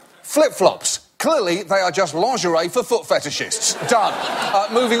Flip-flops. Clearly, they are just lingerie for foot fetishists. Done.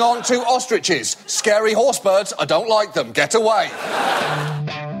 Moving on to ostriches. Scary horsebirds. I don't like them. Get away.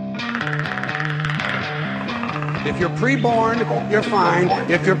 If you're pre-born, you're fine.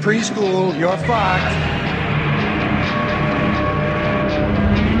 If you're preschool, you're fucked.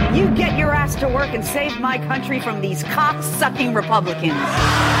 You get your ass to work and save my country from these cock-sucking Republicans.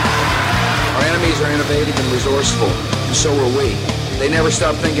 Our enemies are innovative and resourceful, and so are we. They never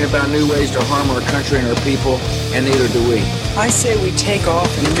stop thinking about new ways to harm our country and our people, and neither do we. I say we take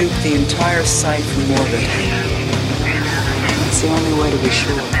off and nuke the entire site from orbit. It's the only way to be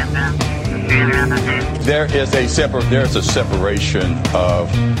sure. There's a separation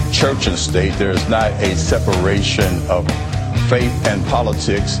of church and state. There's not a separation of faith and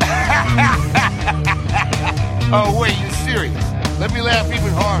politics. Oh, wait, you're serious? Let me laugh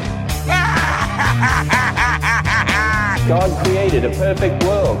even harder. God created a perfect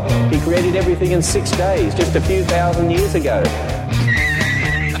world. He created everything in 6 days, just a few thousand years ago.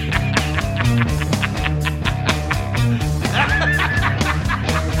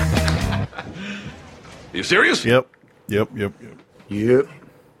 You serious? Yep.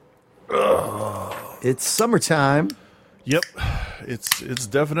 It's summertime. Yep. It's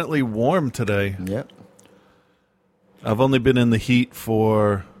definitely warm today. Yep. I've only been in the heat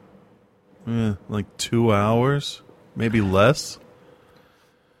for like 2 hours, maybe less.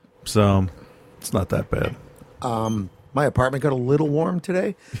 So it's not that bad. My apartment got a little warm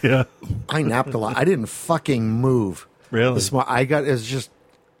today. Yeah. I napped a lot. I didn't fucking move. Really?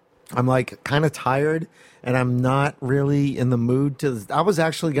 I'm like kind of tired, and I'm not really in the mood to. I was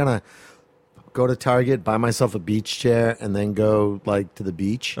actually gonna go to Target, buy myself a beach chair, and then go like to the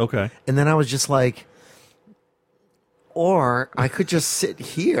beach. Okay. And then I was just like, or I could just sit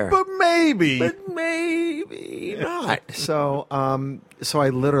here. But maybe not. So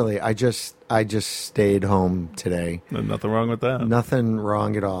I just stayed home today. Nothing wrong with that. Nothing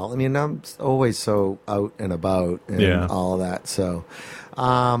wrong at all. I mean, I'm always so out and about and all of that. So,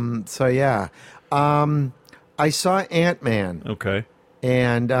 yeah. I saw Ant-Man. Okay.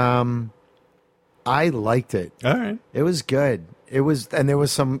 And I liked it. All right. It was good. And there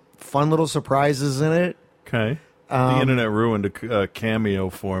was some fun little surprises in it. Okay. The internet ruined a cameo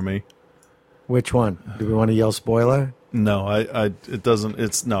for me. Which one? Do we want to yell spoiler? No, it doesn't.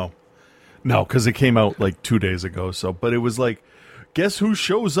 It's no, because it came out like 2 days ago. So, but it was like, guess who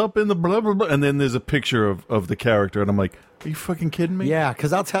shows up in the blah blah blah, and then there's a picture of the character, and I'm like, are you fucking kidding me? Yeah,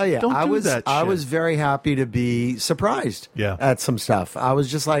 because I'll tell you, I was very happy to be surprised. At some stuff. I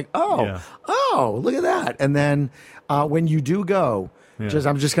was just like, oh, look at that, and then when you do go. Yeah.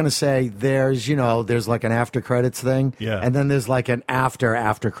 I'm just going to say there's like an after credits thing. Yeah. And then there's like an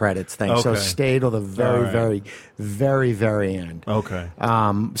after credits thing. Okay. So stay till the very, very, very end. Okay.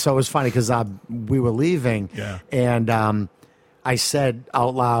 So it was funny because we were leaving. Yeah. And I said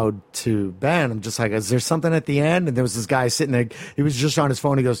out loud to Ben, I'm just like, is there something at the end? And there was this guy sitting there. He was just on his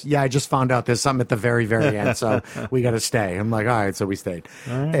phone. He goes, yeah, I just found out there's something at the very, very end. So we got to stay. I'm like, all right. So we stayed.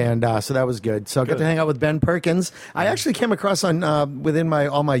 Right. And so that was good. So I got to hang out with Ben Perkins. I actually came across on within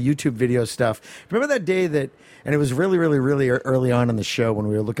all my YouTube video stuff. Remember that day and it was really, really, really early on in the show when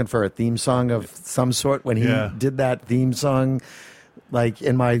we were looking for a theme song of some sort when he did that theme song. Like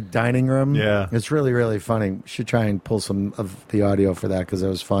in my dining room. Yeah. It's really, really funny. Should try and pull some of the audio for that because it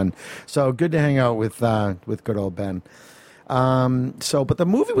was fun. So good to hang out with good old Ben. But the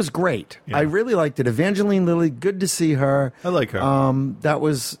movie was great. Yeah. I really liked it. Evangeline Lilly, good to see her. I like her. That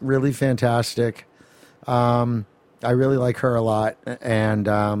was really fantastic. I really like her a lot. And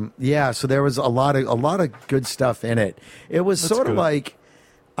so there was a lot of good stuff in it. It was sort of like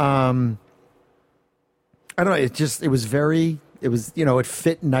I don't know, it was very it was, it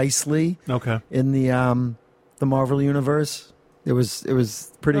fit nicely. Okay. In the Marvel universe, it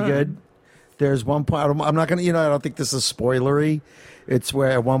was pretty good. There's one point I'm not gonna, I don't think this is spoilery. It's where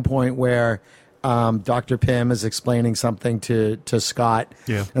at one point where Dr. Pym is explaining something to Scott,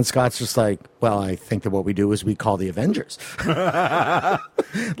 and Scott's just like, well, I think that what we do is we call the Avengers.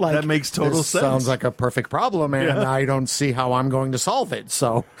 That makes total sense. Sounds like a perfect problem, and I don't see how I'm going to solve it.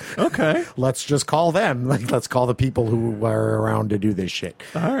 So, okay, let's just call them. Like, let's call the people who were around to do this shit.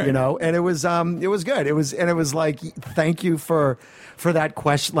 All right, And it was good. It was like, thank you for that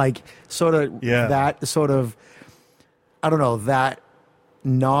question, like sort of that sort of, I don't know, that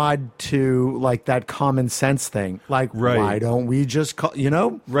nod to like that common sense thing, like why don't we just call,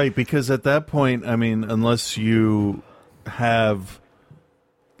 right, because at that point, I mean, unless you have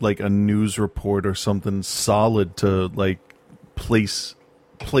like a news report or something solid to like place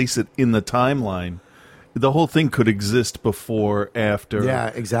it in the timeline, the whole thing could exist before, after,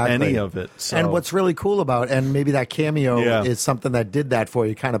 Yeah, exactly. any of it. So. And what's really cool about, and maybe that cameo is something that did that for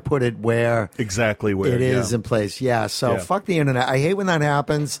you, kind of put it where exactly where it is in place. Yeah. So fuck the internet. I hate when that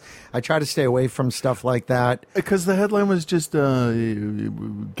happens. I try to stay away from stuff like that because the headline was just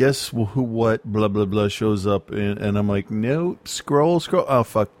guess who what blah blah blah shows up, and I'm like, no, scroll. Oh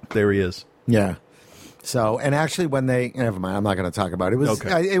fuck, there he is. Yeah. So, and actually, when they never mind, I'm not going to talk about it.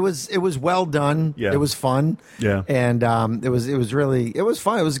 It was it was well done. Yeah. It was fun. Yeah, and it was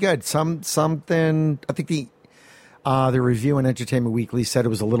fun. It was good. Something. I think the review in Entertainment Weekly said it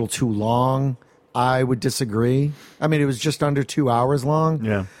was a little too long. I would disagree. I mean, it was just under 2 hours long.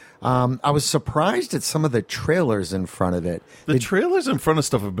 Yeah. I was surprised at some of the trailers in front of it. The trailers in front of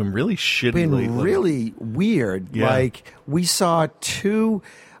stuff have been really shitty lately. Really weird. Yeah. Like, we saw two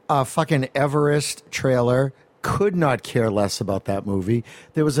fucking Everest trailer. Could not care less about that movie.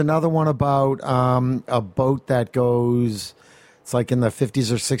 There was another one about a boat that goes... It's like in the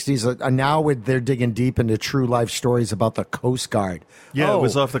 50s or 60s. Now they're digging deep into true life stories about the Coast Guard. Yeah, it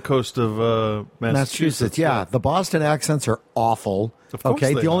was off the coast of Massachusetts. Yeah, the Boston accents are awful. Of course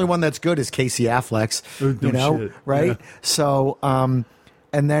okay, they the only are. one that's good is Casey Affleck's. Shit. Right? Yeah. So, and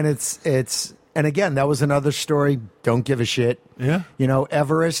then it's and again, that was another story. Don't give a shit. Yeah.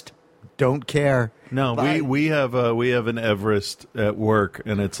 Everest. Don't care. No, But we have an Everest at work,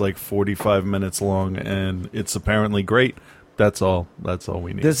 and it's like 45 minutes long, and it's apparently great. That's all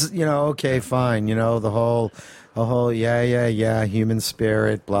we need. This, okay, fine. The whole, human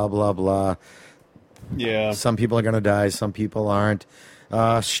spirit, blah, blah, blah. Yeah. Some people are going to die. Some people aren't.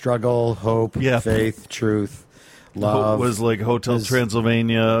 Struggle, hope, faith, truth, love. Was like Hotel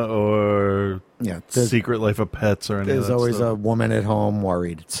Transylvania or Secret Life of Pets or anything. There's always a woman at home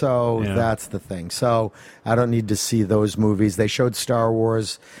worried. So that's the thing. So I don't need to see those movies. They showed Star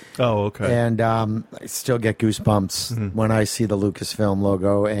Wars. Oh, okay. And I still get goosebumps when I see the Lucasfilm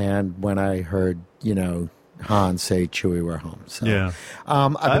logo and when I heard, Han say Chewie, we're home. So, yeah.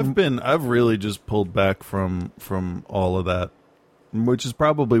 I've really just pulled back from all of that, which is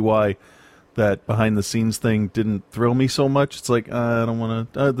probably why that behind the scenes thing didn't thrill me so much. It's like I don't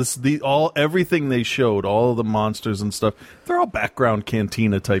want to. Everything they showed, all the monsters and stuff, they're all background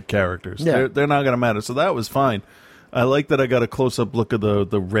Cantina type characters. Yeah. They're not going to matter. So that was fine. I like that I got a close up look of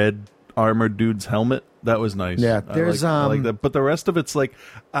the red armored dude's helmet. That was nice. Yeah, I like that. But the rest of it's like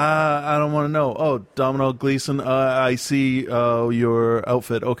I don't want to know. Oh, Domhnall Gleeson, I see your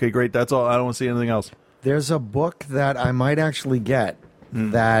outfit. Okay, great. That's all. I don't want to see anything else. There's a book that I might actually get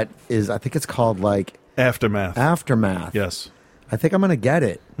that is, I think it's called like Aftermath. Yes. I think I'm going to get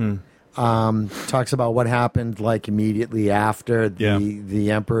it. Talks about what happened like immediately after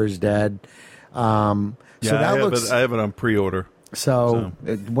the Emperor's dead. So I have it on pre-order. So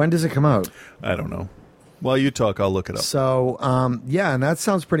when does it come out? I don't know. While you talk, I'll look it up. So, and that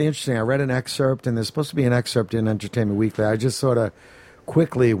sounds pretty interesting. I read an excerpt, and there's supposed to be an excerpt in Entertainment Weekly. I just sort of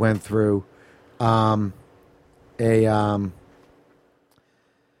quickly went through the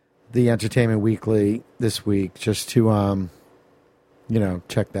Entertainment Weekly this week just to,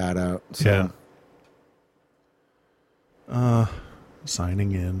 check that out. So. Yeah.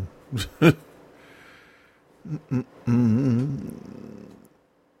 Signing in.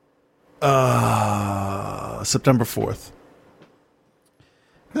 September 4th.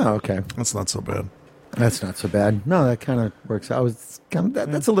 Oh, okay. That's not so bad. That's not so bad. No, that kind of works out.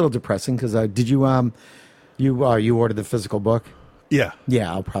 That's a little depressing because did you you ordered the physical book? Yeah.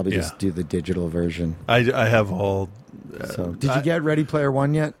 Yeah, I'll probably just do the digital version. I have all. So, did you get Ready Player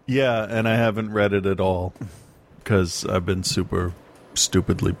One yet? Yeah, and I haven't read it at all because I've been super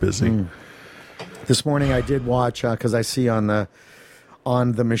stupidly busy. This morning I did watch because I see on the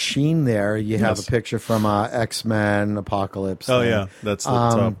machine there you have a picture from X-Men Apocalypse. Oh yeah, that's the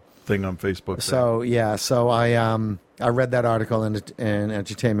top thing on Facebook. So so I read that article in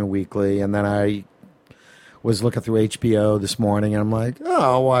Entertainment Weekly, and then I was looking through HBO this morning, and I'm like,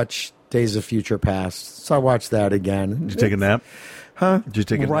 I'll watch Days of Future Past. So I watched that again. Did you take a nap? Huh? Did you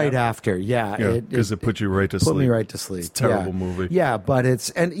take a nap? Right after? Yeah, because it put you right to sleep. Put me right to sleep. It's a terrible movie. Yeah, but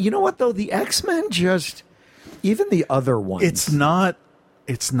and you know what though, the X-Men even the other ones. It's not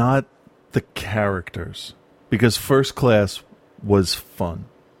the characters, because First Class was fun.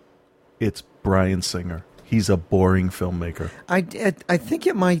 It's Bryan Singer. He's a boring filmmaker. I think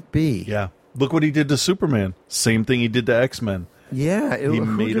it might be. Yeah. Look what he did to Superman. Same thing he did to X-Men. Yeah. He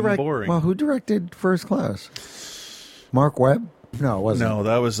made him boring. Well, who directed First Class? Mark Webb? No, it wasn't. No,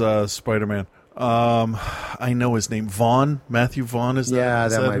 that was Spider-Man. I know his name. Matthew Vaughn, is that? Yeah,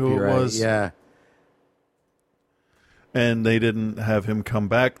 is that might who be it right. was? Yeah. and they didn't have him come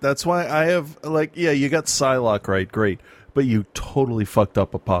back. That's why I have, like, yeah, you got Psylocke right, great, but you totally fucked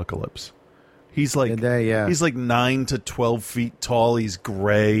up Apocalypse. He's like, he's like 9 to 12 feet tall. He's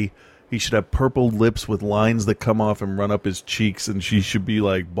gray. He should have purple lips with lines that come off and run up his cheeks, and she should be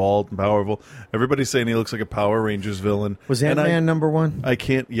like bald and powerful. Everybody's saying he looks like a Power Rangers villain. Was Ant-Man number one? I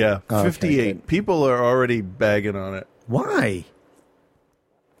can't. Yeah, 58. Okay, people are already bagging on it. Why?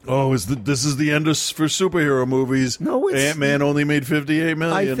 Oh, this is the end for superhero movies? No, Ant-Man only made $58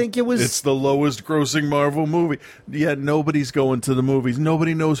 million. I think it was. It's the lowest grossing Marvel movie. Yeah, nobody's going to the movies.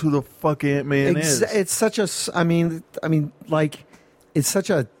 Nobody knows who the fuck Ant-Man is. It's such a. I mean, like. It's such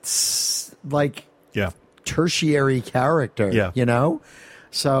a, like, tertiary character, you know?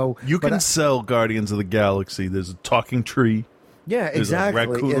 So you can sell Guardians of the Galaxy. There's a talking tree. Yeah, exactly. There's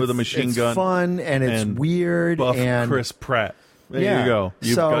a raccoon with a machine gun. It's fun, and it's weird. Buff and Chris Pratt. There you go.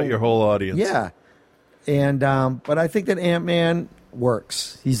 You've got your whole audience. Yeah. And, but I think that Ant-Man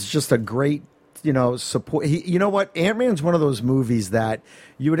works. He's just a great, support. You know what? Ant-Man's one of those movies that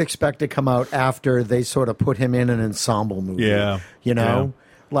you would expect to come out after they sort of put him in an ensemble movie. Yeah.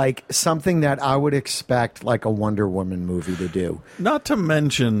 Like something that I would expect like a Wonder Woman movie to do. Not to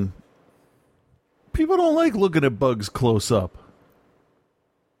mention, people don't like looking at bugs close up.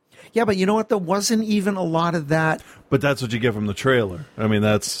 Yeah, but you know what? There wasn't even a lot of that. But that's what you get from the trailer. I mean,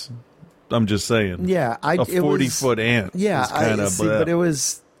 I'm just saying. Yeah. A 40-foot ant. Yeah. But it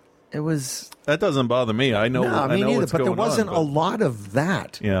was. That doesn't bother me. I know. No, me neither. But there wasn't a lot of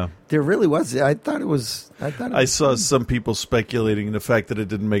that. Yeah, there really was. I thought it was. I saw some people speculating the fact that it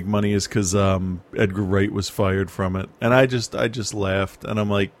didn't make money is because Edgar Wright was fired from it, and I just laughed, and I'm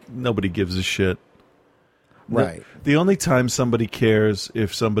like, nobody gives a shit. Right. The only time somebody cares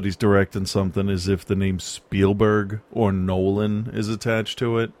if somebody's directing something is if the name Spielberg or Nolan is attached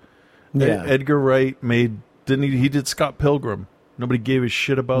to it. Yeah. Edgar Wright he did Scott Pilgrim. Nobody gave a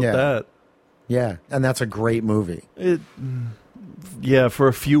shit about that. Yeah, and that's a great movie. For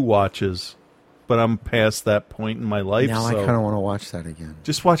a few watches, but I'm past that point in my life. Now I kind of want to watch that again.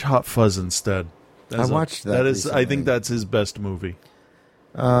 Just watch Hot Fuzz instead. I watched that. I think that's his best movie.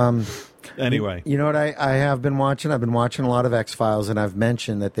 Anyway, you know what I have been watching? I've been watching a lot of X-Files, and I've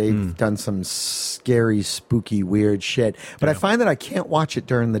mentioned that they've done some scary, spooky, weird shit. But I find that I can't watch it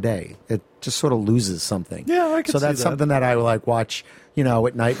during the day. It just sort of loses something. Yeah, I can see that. So that's something that I like watch,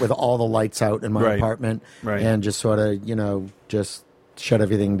 at night with all the lights out in my apartment, and just sort of, just shut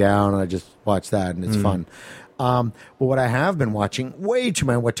everything down, and I just watch that, and it's fun. But what I have been watching way too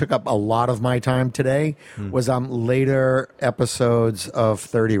much, what took up a lot of my time today, was later episodes of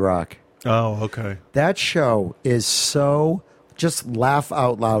 30 Rock. Oh, okay. That show is so just laugh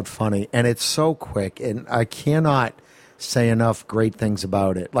out loud funny, and it's so quick, and I cannot say enough great things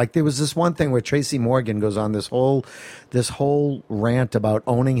about it. Like there was this one thing where Tracy Morgan goes on this whole rant about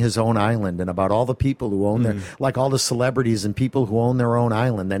owning his own island and about all the people who own their, like all the celebrities and people who own their own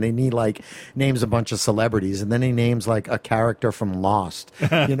island. And he names a bunch of celebrities, and then he names like a character from Lost,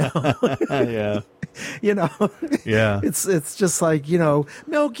 Yeah. Yeah. It's just like,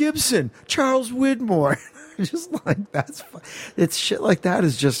 Mel Gibson, Charles Widmore. Just like it's shit like that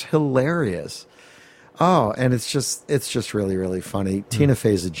is just hilarious. Oh, and it's just really, really funny. Tina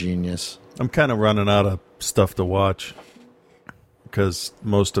Fey's a genius. I'm kind of running out of stuff to watch because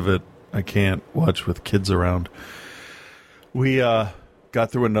most of it I can't watch with kids around. We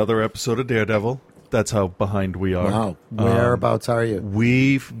got through another episode of Daredevil. That's how behind we are. Wow. Whereabouts are you?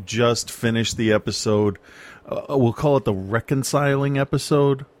 We've just finished the episode. We'll call it the reconciling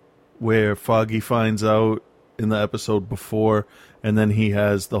episode, where Foggy finds out in the episode before, and then he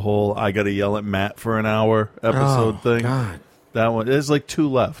has the whole I gotta yell at Matt for an hour episode thing. God. That one, there's like 2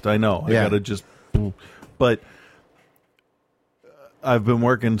 left. I know. I gotta just, but I've been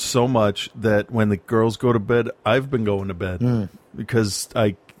working so much that when the girls go to bed, I've been going to bed because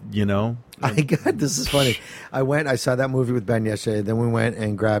this is funny. I saw that movie with Ben yesterday. Then we went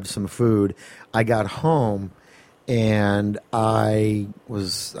and grabbed some food. I got home and I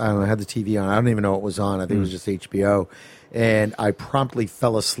had the TV on. I don't even know what was on. I think it was just HBO. And I promptly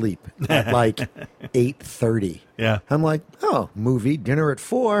fell asleep at like 8:30. Yeah. I'm like, movie, dinner at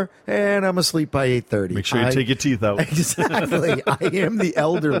 4, and I'm asleep by 8:30. Make sure you take your teeth out. Exactly. I am the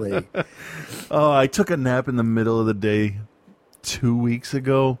elderly. Oh, I took a nap in the middle of the day 2 weeks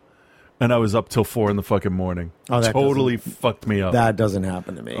ago, and I was up till 4 in the fucking morning. Oh, that totally fucked me up. That doesn't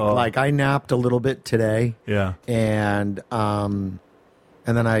happen to me. Like I napped a little bit today. Yeah.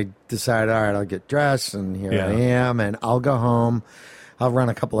 And then I decided, all right, I'll get dressed, and here I am, and I'll go home. I'll run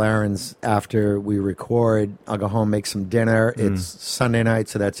a couple errands after we record. I'll go home, make some dinner. It's Sunday night,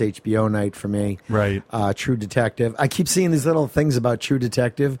 so that's HBO night for me. Right. True Detective. I keep seeing these little things about True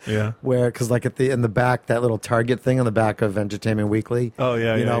Detective. Yeah. Where, because like in the back, that little Target thing on the back of Entertainment Weekly. Oh,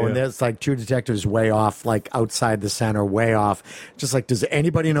 yeah, You yeah, know, yeah. and there's like True Detective's way off, like outside the center, way off. Just like, does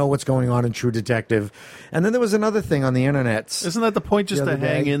anybody know what's going on in True Detective? And then there was another thing on the internet. Isn't that the point, just the to other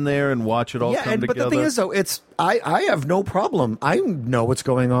hang day. in there and watch it all come but together? the thing is, though, I have no problem. I know what's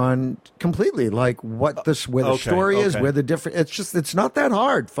going on completely, like where the story is, where the different. It's not that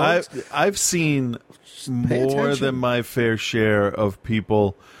hard, folks. I've seen more attention. than my fair share of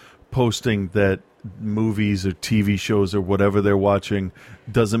people posting that movies or TV shows or whatever they're watching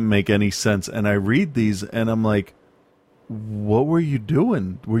doesn't make any sense, and I read these and I'm like, what were you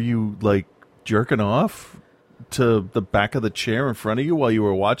doing? Were you like jerking off to the back of the chair in front of you while you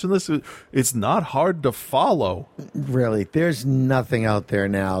were watching this? It's not hard to follow. Really, there's nothing out there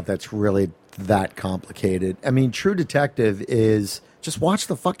now that's really that complicated. I mean, True Detective is just watch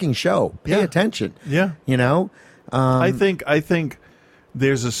the fucking show. Pay attention. Yeah. You know? I think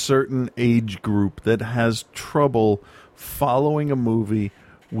there's a certain age group that has trouble following a movie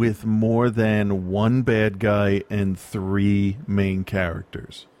with more than one bad guy and 3 main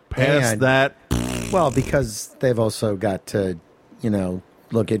characters. Past And- that, Well, because they've also got to,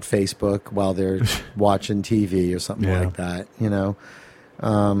 look at Facebook while they're watching TV or something Yeah. like that, you know?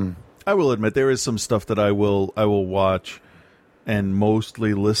 I will admit there is some stuff that I will watch and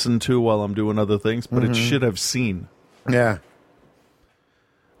mostly listen to while I'm doing other things, but it should have seen. Yeah.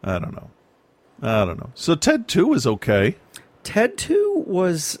 I don't know. So Ted 2 is okay. Ted 2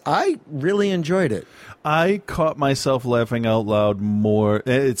 I really enjoyed it. I caught myself laughing out loud more.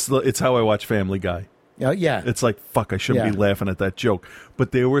 It's how I watch Family Guy. Yeah. It's like, fuck, I shouldn't be laughing at that joke.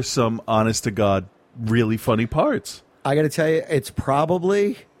 But there were some, honest to God, really funny parts. I got to tell you, it's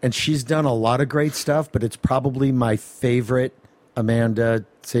probably, and she's done a lot of great stuff, but it's probably my favorite Amanda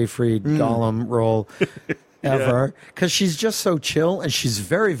Seyfried Gollum role ever, because she's just so chill and she's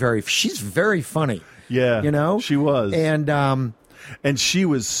very, she's very funny. Yeah, You know? she was. And she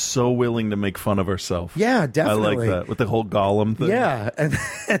was so willing to make fun of herself. yeah, definitely. I like that, with the whole Gollum thing. Yeah,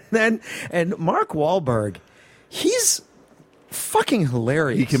 and Mark Wahlberg, he's fucking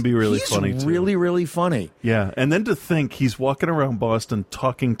hilarious. He can be really funny, He's too. really, really funny. Yeah, and then to think he's walking around Boston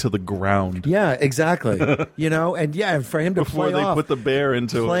talking to the ground. Yeah, exactly. And for him to Before play they off, put the bear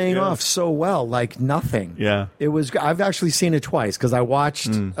into playing it. Yeah. off so well, like nothing. Yeah. It was. I've actually seen it twice because I watched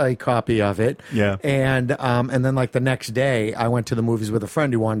a copy of it. Yeah. and then like the next day, I went to the movies with a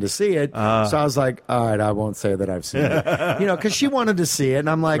friend who wanted to see it. So I was like, all right, I won't say that I've seen it, because she wanted to see it, and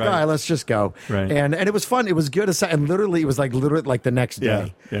I'm like, Right. all right, let's just go. Right. And it was fun. It was good. And literally, it was like the next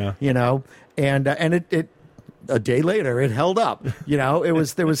day. Yeah. And it. A day later, it held up. There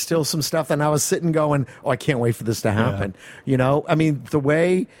was still some stuff, and I was sitting going, "Oh, I can't wait for this to happen." I mean, the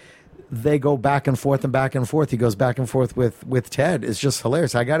way they go back and forth and back and forth, he goes back and forth with Ted is just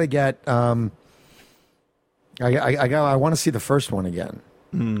hilarious. I got to get, I want to see the first one again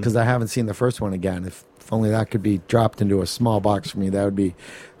because I haven't seen the first one again. If only that could be dropped into a small box for me, that would be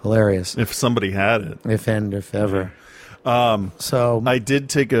hilarious. If somebody had it. If ever. So I did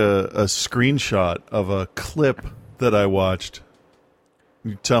take a screenshot of a clip that I watched.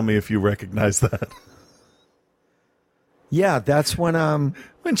 You tell me if you recognize that. yeah, that's when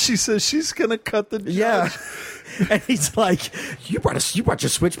When she says she's going to cut the judge. yeah. And he's like, you brought your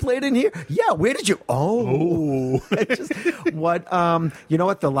switchblade in here? Yeah, where did you? Oh. You know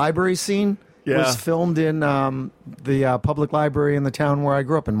what? The library scene Yeah. was filmed in the public library in the town where I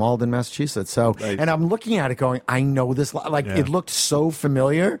grew up in Malden, Massachusetts. So, Nice. and I'm looking at it going, I know this. Yeah. It looked so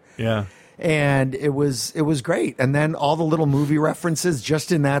familiar. Yeah. And it was great. And then all the little movie references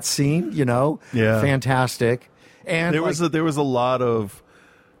just in that scene, Yeah. fantastic. And There was a lot of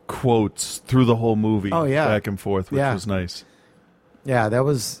quotes through the whole movie. Oh, yeah. Back and forth, which Yeah. was nice. yeah, it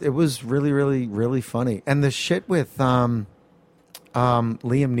was really, really, really funny. And the shit with Liam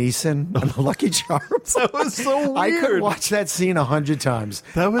Neeson and the Lucky Charms. That was so I could weird. watch that scene 100 times.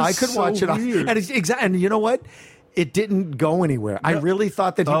 That was I could so watch it, weird. and you know what? It didn't go anywhere. I really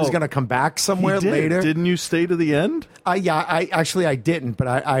thought that he was Oh. going to come back somewhere He did. later. Didn't you stay to the end? I didn't, but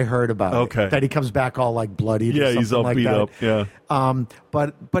I heard about Okay. it. That he comes back all like bloodied. Yeah, or he's something all like beat that. up. Yeah.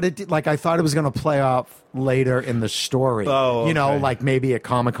 But it did, I thought it was going to play off later in the story. Oh, okay. Like maybe at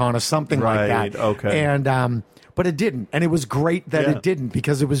Comic-Con or something like Right, that. okay. And but it didn't, and it was great that Yeah. it didn't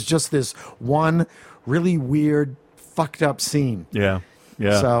because it was just this one really weird, fucked up scene. Yeah.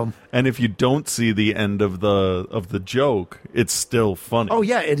 Yeah. So, and if you don't see the end of the joke, it's still funny. oh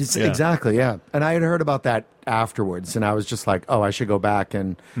yeah, it is exactly, yeah. And I had heard about that afterwards, and I was just like, oh, I should go back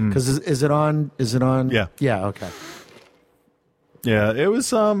and because is it on? Is it on? Yeah. Yeah. Okay. Yeah, it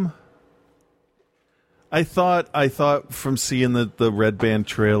was. I thought from seeing the Red Band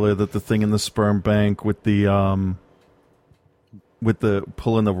trailer that the thing in the sperm bank with the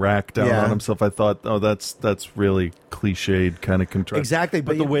pulling the rack down on himself, I thought, oh, that's really cliched kind of contrast. Exactly,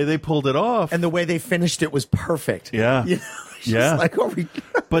 but the way they pulled it off and the way they finished it was perfect. Yeah, you know, it's yeah. just like, oh,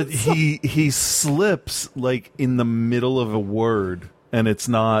 but he slips like in the middle of a word, and it's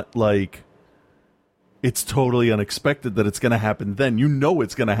not like. It's totally unexpected that it's going to happen then. You know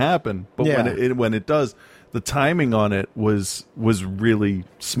it's going to happen, but when it does, the timing on it was really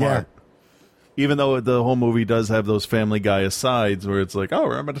smart. Yeah. Even though the whole movie does have those Family Guy asides where it's like, oh,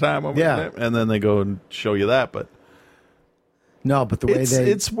 remember the time over there? And then they go and show you that, but no, but the way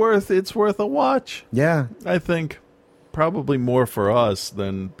it's worth a watch. Yeah, I think probably more for us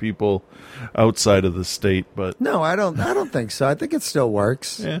than people outside of the state, but no, I don't think so. I think it still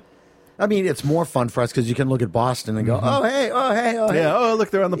works. Yeah. I mean, it's more fun for us because you can look at Boston and go, oh, hey, yeah, oh, look,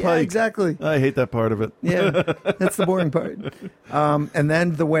 they're on the pike. Exactly. I hate that part of it. Yeah, that's the boring part. And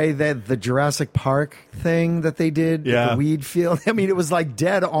then the way that the Jurassic Park thing that they did, the weed field, I mean, it was like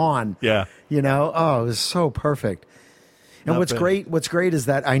dead on. Yeah. You know, oh, it was so perfect. And what's great is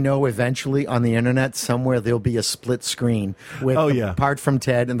that I know eventually on the internet somewhere there'll be a split screen with the part from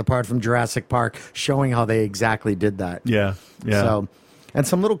Ted and the part from Jurassic Park showing how they exactly did that. Yeah, yeah. So, and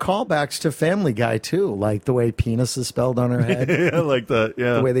some little callbacks to Family Guy, too, like the way penis is spelled on her head. Yeah, like that,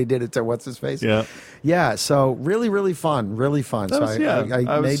 yeah. The way they did it to what's-his-face. Yeah. Yeah, so really, really fun, really fun. That was, I was made me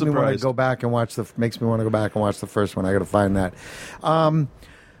want to surprised. go back and watch makes me want to go back and watch the first one. I got to find that.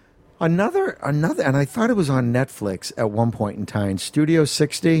 Another, and I thought it was on Netflix at one point in time, Studio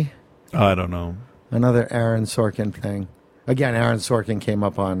 60. I don't know. Another Aaron Sorkin thing. Again, Aaron Sorkin came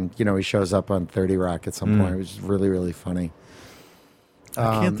up on, he shows up on 30 Rock at some point, which is really, really funny.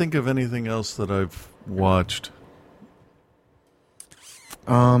 I can't think of anything else that I've watched.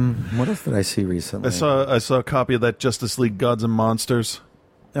 What else did I see recently? I saw a copy of that Justice League Gods and Monsters.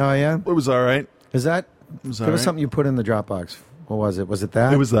 Oh yeah, it was all right. Is that? Was something you put in the Dropbox. What was it? Was it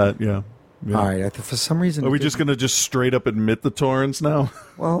that? It was that. Yeah. All right. For some reason, are we just going to just straight up admit the torrents now?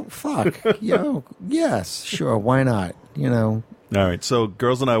 Well, fuck. Yes, sure. Why not? All right. So,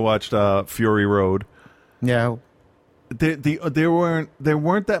 girls and I watched Fury Road. Yeah. There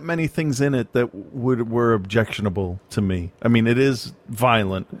weren't that many things in it that were objectionable to me. I mean, it is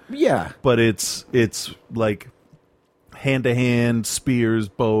violent. Yeah. But it's like hand to hand, spears,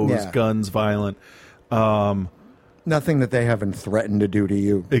 bows, guns, violent. Nothing that they haven't threatened to do to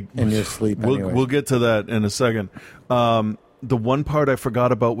you in your sleep. We'll get to that in a second. The one part I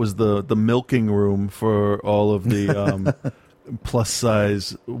forgot about was the milking room for all of the plus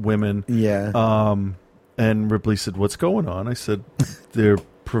size women. Yeah. And Ripley said, "What's going on?" I said, "They're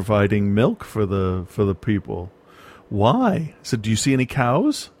providing milk for the people." Why? I said, "Do you see any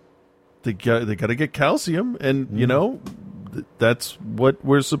cows? They got to get calcium, and that's what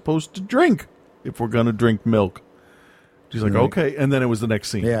we're supposed to drink if we're going to drink milk." She's like, "Okay," and then it was the next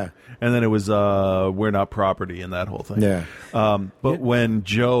scene. Yeah, and then it was "We're not property" and that whole thing. Yeah, but when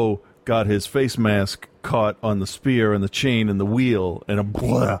Joe got his face mask caught on the spear and the chain and the wheel and a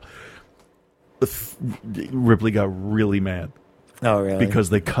blah. Ripley got really mad. Oh, really?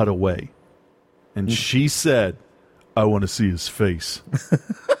 Because they cut away. And she said, "I want to see his face."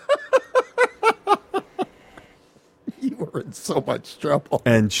 You were in so much trouble.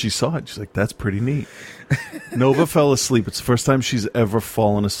 And she saw it. She's like, "That's pretty neat." Nova fell asleep. It's the first time she's ever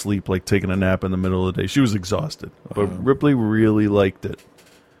fallen asleep, like taking a nap in the middle of the day. She was exhausted. But Ripley really liked it.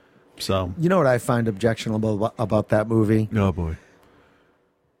 So, you know what I find objectionable about that movie? Oh, boy.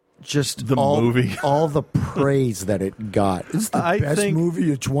 Just the movie, all the praise that it got. It's the best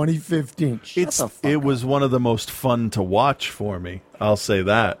movie of 2015. It was one of the most fun to watch for me. I'll say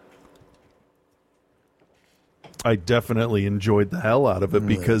that. I definitely enjoyed the hell out of it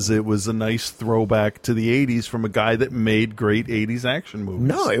because it was a nice throwback to the 80s from a guy that made great 80s action movies.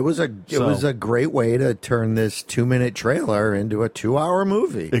 No, it was a great way to turn this 2-minute trailer into a 2-hour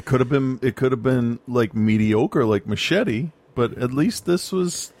movie. It could have been like mediocre like Machete. But at least this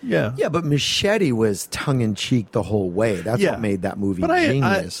was, Yeah, but Machete was tongue-in-cheek the whole way. That's what made that movie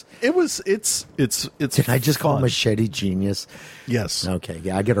genius. It's Did I just call Machete genius? Yes. Okay,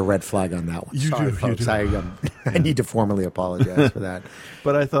 yeah, I get a red flag on that one. You Sorry, do, folks. you do. I need to formally apologize for that.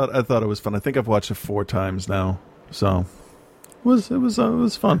 But I thought it was fun. I think I've watched it 4 times now. So it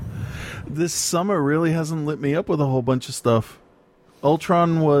was fun. This summer really hasn't lit me up with a whole bunch of stuff.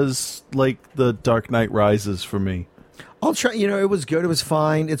 Ultron was like the Dark Knight Rises for me. Ultron, it was good. It was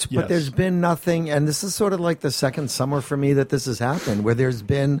fine. Yes. But there's been nothing, and this is sort of like the second summer for me that this has happened, where there's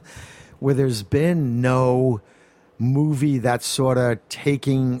been no movie that's sort of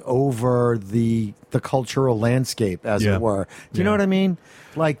taking over the cultural landscape, as it were. Do you know what I mean?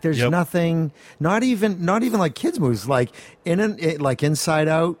 Like, there's nothing. Not even like kids movies. Like like Inside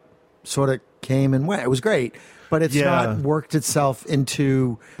Out, sort of came and went. It was great. But it's not worked itself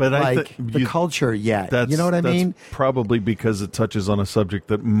into the culture yet. You know what I mean? Probably because it touches on a subject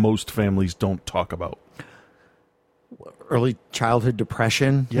that most families don't talk about. Early childhood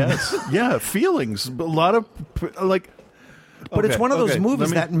depression. Yes. Yeah, feelings. A lot of, like... But it's one of those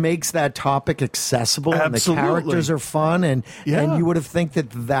movies that makes that topic accessible. Absolutely. And the characters are fun. And you would have think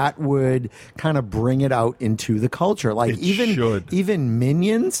that would kind of bring it out into the culture. Like, even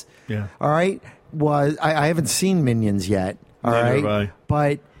Minions, all right, I haven't seen Minions yet, all right?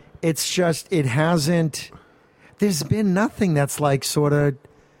 But it's just, it hasn't, there's been nothing that's like sort of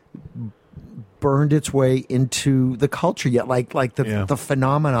burned its way into the culture yet, like the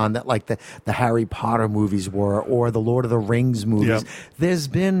phenomenon that like the Harry Potter movies were, or the Lord of the Rings movies. There's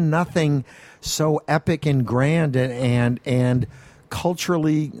been nothing so epic and grand and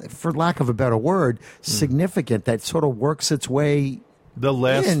culturally, for lack of a better word, significant that sort of works its way. The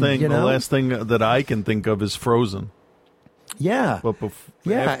last thing that I can think of is Frozen. Yeah, but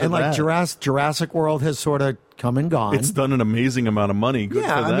and like Jurassic World has sort of come and gone. It's done an amazing amount of money. Good for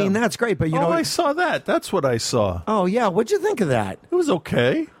them. I mean, that's great. But I saw that. That's what I saw. Oh yeah, what'd you think of that? It was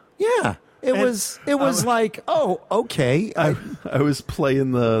okay. Yeah, it was like, oh, okay. I was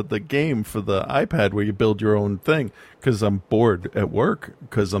playing the game for the iPad where you build your own thing because I'm bored at work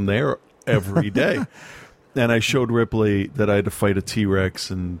because I'm there every day. And I showed Ripley that I had to fight a T-Rex,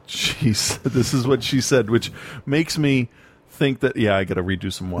 and this is what she said, which makes me think that, I got to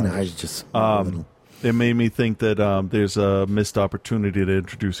redo some one. No, I just it made me think that there's a missed opportunity to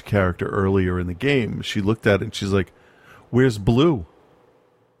introduce a character earlier in the game. She looked at it and she's like, "Where's Blue?"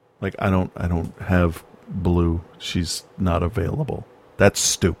 Like, I don't have Blue. She's not available. That's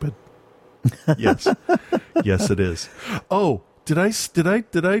stupid. Yes, yes, it is. Oh, did I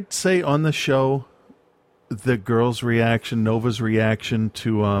say on the show the girl's reaction, Nova's reaction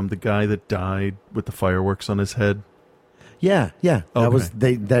to the guy that died with the fireworks on his head? Yeah.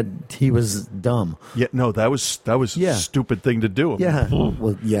 Okay. That he was dumb. Yeah, no, that was a stupid thing to do. Yeah.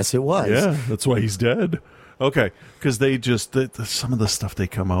 Well, yes, it was. Yeah, that's why he's dead. Okay, because they just some of the stuff they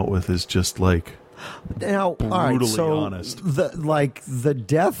come out with is just like now brutally honest. The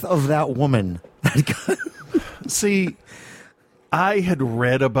death of that woman. See, I had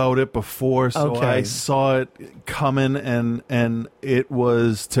read about it before, so I saw it coming, and it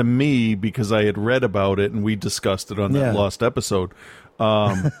was, to me, because I had read about it and we discussed it on that lost episode,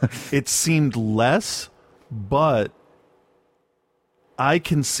 it seemed less, but I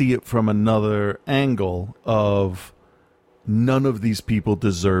can see it from another angle of none of these people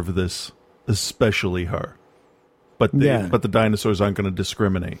deserve this, especially her. But the dinosaurs aren't going to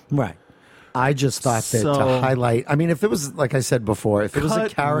discriminate. Right. I just thought that to highlight. I mean, if it was, like I said before, if it was a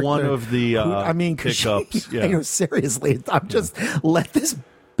character, one of the pickups. Seriously, I'm just let this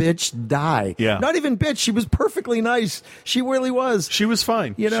bitch die. Yeah, not even bitch. She was perfectly nice. She really was. She was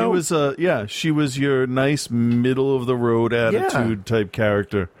fine. You know, she was she was your nice middle of the road attitude type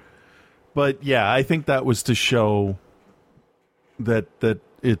character. But I think that was to show that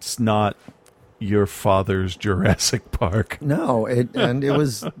it's not your father's Jurassic Park. No, it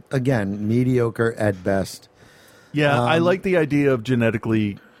was, again, mediocre at best. Yeah, I like the idea of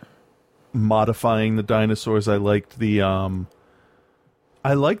genetically modifying the dinosaurs. I liked there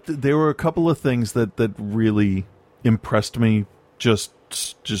were a couple of things that really impressed me just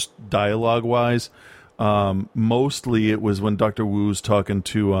dialogue wise. Mostly it was when Dr. Wu's talking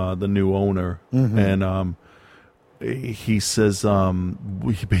to the new owner, and he says,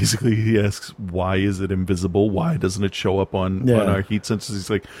 he asks, why is it invisible? Why doesn't it show up on our heat sensors? He's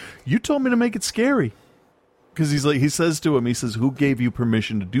like, you told me to make it scary. Because he says to him, who gave you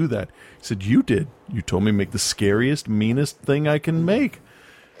permission to do that? He said, you did. You told me to make the scariest, meanest thing I can make.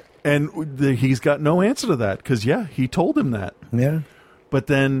 And he's got no answer to that, because, he told him that. Yeah. But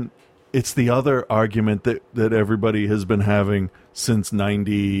then it's the other argument that everybody has been having since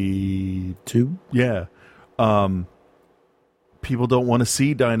 92. Yeah. People don't want to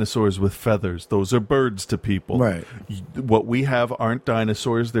see dinosaurs with feathers. Those are birds to people. Right. What we have aren't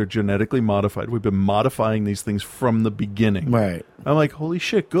dinosaurs. They're genetically modified. We've been modifying these things from the beginning. Right. I'm like, holy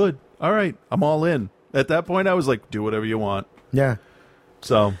shit, good. All right, I'm all in. At that point, I was like, do whatever you want. Yeah.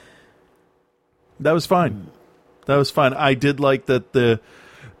 So that was fine. That was fun. I did like that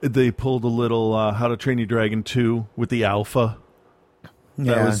they pulled a little How to Train Your Dragon 2 with the alpha.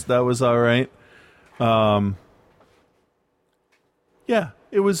 That was all right. Yeah,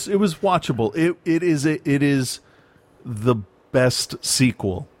 it was watchable. It is the best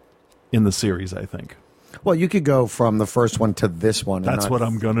sequel in the series, I think. Well, you could go from the first one to this one. That's what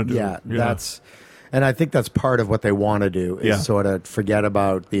I'm going to do. Yeah, and I think that's part of what they want to do is sort of forget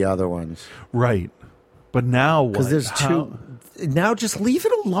about the other ones. Right. But now what? Because there's two. Now just leave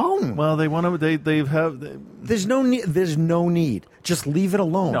it alone. Well, they want to. There's no need. There's no need. Just leave it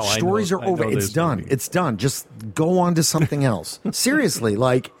alone. No, Stories are over. It's done. No it's done. Just go on to something else. Seriously,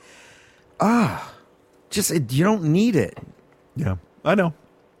 just you don't need it. Yeah, I know.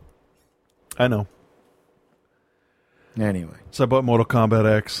 Anyway, so I bought Mortal Kombat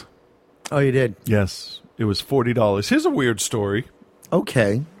X. Oh, you did? Yes, it was $40. Here's a weird story.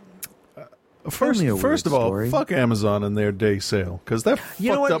 Okay. First of all, fuck Amazon and their day sale, because that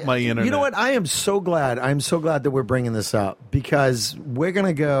fucked up my internet. You know what? I am so glad. I'm so glad that we're bringing this up, because we're going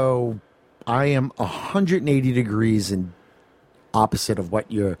to go. I am 180 degrees in opposite of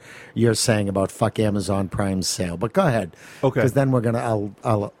what you're saying about fuck Amazon Prime sale. But go ahead. Okay. Because then we're going to.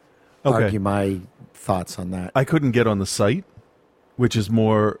 I'll argue my thoughts on that. I couldn't get on the site, which is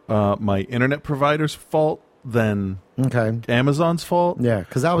more my internet provider's fault than Amazon's fault. Yeah,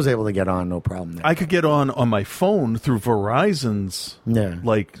 because I was able to get on, no problem there. I could get on my phone through Verizon's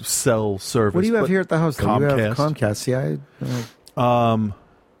cell service. What do you have here at the house? Comcast. You have Comcast. See,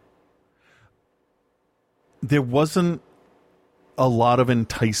 there wasn't a lot of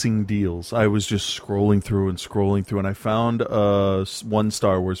enticing deals. I was just scrolling through, and I found one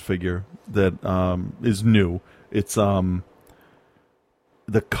Star Wars figure that is new. It's the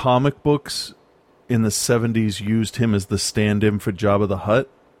comic books in the 70s used him as the stand-in for Jabba the Hutt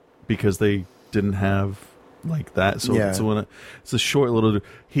because they didn't have like that. So it's a short little.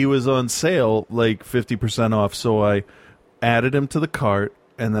 He was on sale, like 50% off. So I added him to the cart,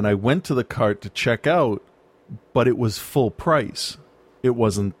 and then I went to the cart to check out, but it was full price. It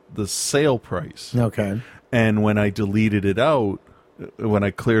wasn't the sale price. Okay. And when I deleted it out, when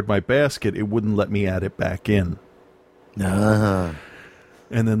I cleared my basket, it wouldn't let me add it back in. Uh-huh.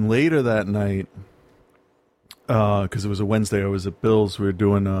 And then later that night, because it was a Wednesday, I was at Bill's. We were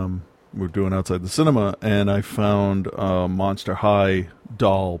doing outside the cinema, and I found a Monster High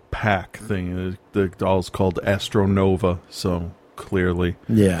doll pack thing. The doll's called Astronova, so clearly,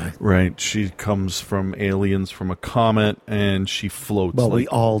 right. She comes from aliens from a comet, and she floats. Well, we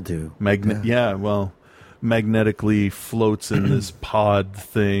all do. Magnetically floats in this pod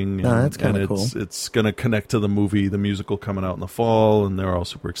thing. That's kind of cool. It's going to connect to the movie, the musical coming out in the fall, and they're all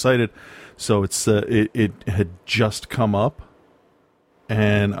super excited. So it had just come up,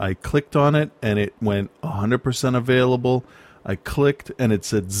 and I clicked on it, and it went 100% available. I clicked, and it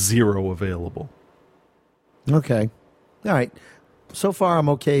said 0 available. Okay. All right. So far, I'm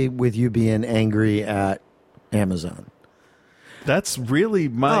okay with you being angry at Amazon. That's really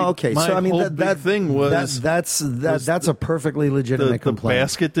my. Oh, okay. My so I mean, whole big thing was that's a perfully legitimate complaint. The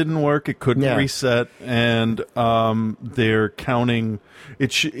basket didn't work; it couldn't reset, and they're counting.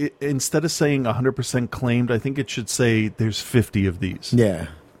 Instead of saying 100% claimed, I think it should say there's 50 of these. Yeah,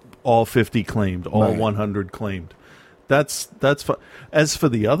 all 50 claimed, all 100 claimed. That's fun. As for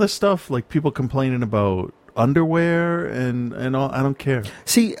the other stuff, like people complaining about underwear and all, I don't care.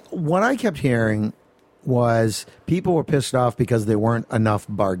 See, what I kept hearing was people were pissed off because there weren't enough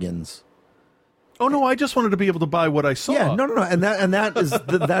bargains. Oh no, I just wanted to be able to buy what I saw. Yeah, no, and that is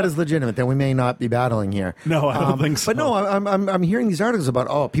that is legitimate. Then we may not be battling here. No, I don't think so. But no, I'm hearing these articles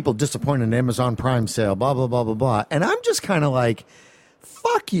about people disappointed in Amazon Prime sale, blah blah blah blah blah, and I'm just kind of like,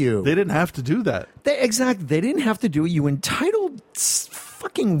 fuck you. They didn't have to do that. Exactly, they didn't have to do it. You entitled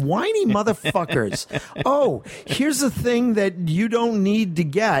fucking whiny motherfuckers. Oh, here's the thing that you don't need to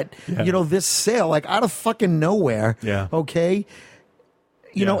get. Yeah. You know, this sale, like out of fucking nowhere. Yeah. Okay.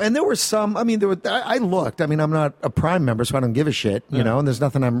 You know, and there were some. I mean, I looked. I mean, I'm not a Prime member, so I don't give a shit. You know, and there's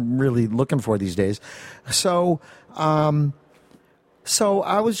nothing I'm really looking for these days. So, so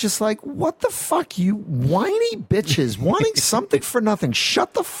I was just like, "What the fuck, you whiny bitches, wanting something for nothing?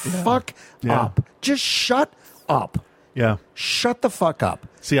 Shut the fuck up. Just shut up." Yeah. Shut the fuck up.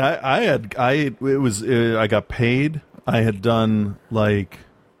 See, I got paid. I had done like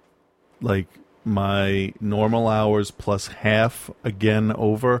my normal hours plus half again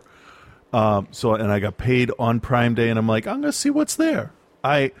over. And I got paid on Prime Day, and I'm like, I'm gonna see what's there.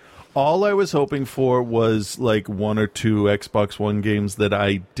 All I was hoping for was like 1 or 2 Xbox One games that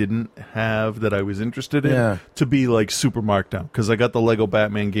I didn't have that I was interested in to be like super marked down, because I got the Lego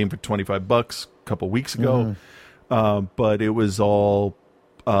Batman game for $25 a couple weeks ago. but it was all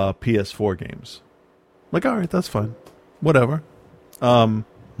PS4 games. Like, all right, that's fine, whatever. And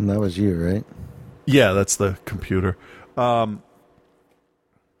that was you, right? Yeah, that's the computer. I'm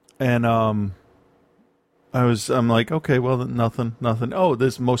like, okay, well, nothing. Oh,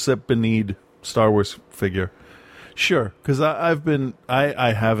 this Mosep Benid Star Wars figure. Sure, because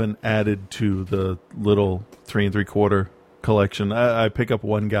I haven't added to the little 3 3/4 collection. I pick up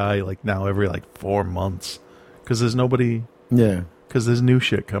one guy like now every like 4 months because there's nobody. Yeah, because there's new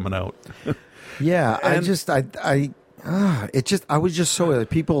shit coming out. Yeah, I was just so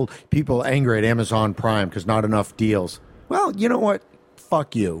people angry at Amazon Prime because not enough deals. Well, you know what?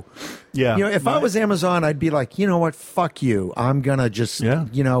 Fuck you. Yeah. You know, if I was Amazon, I'd be like, you know what? Fuck you. I'm going to just,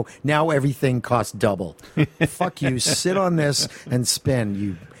 now everything costs double. Fuck you. Sit on this and spend,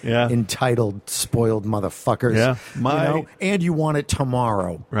 you entitled, spoiled motherfuckers. Yeah. And you want it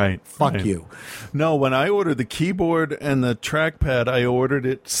tomorrow. Right. Fuck you. No, when I ordered the keyboard and the trackpad, I ordered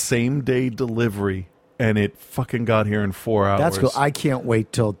it same day delivery. And it fucking got here in 4 hours. That's cool. I can't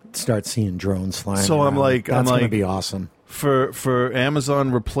wait till start seeing drones flying. So around. that's going to be awesome. For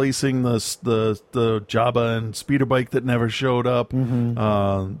Amazon replacing the Jabba and speeder bike that never showed up,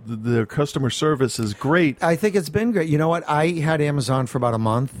 their customer service is great. I think it's been great. You know what? I had Amazon for about a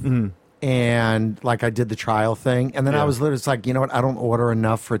month, and like I did the trial thing, and then I was literally it's like, you know what? I don't order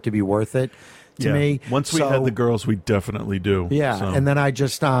enough for it to be worth it to me. Once we had the girls, we definitely do. Yeah, so. And then I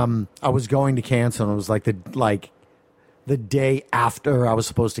just I was going to cancel, and it was like the day after I was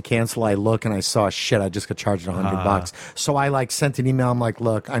supposed to cancel, I look and I saw, shit, I just got charged $100. So I sent an email. I'm like,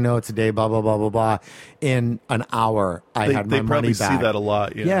 look, I know it's a day, blah, blah, blah, blah, blah. In an hour, I had my money back. They probably see that a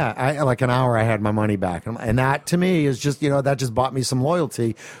lot. Yeah, like an hour, I had my money back. And that to me is just, that just bought me some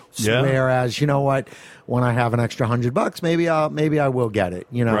loyalty. Yeah. Whereas, you know what? When I have an extra $100, maybe I will get it.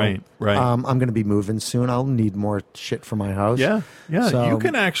 Right. I'm going to be moving soon. I'll need more shit for my house. Yeah. So, you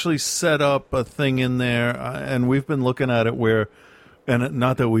can actually set up a thing in there, and we've been looking at it where, and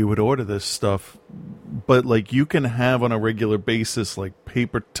not that we would order this stuff, but like you can have on a regular basis like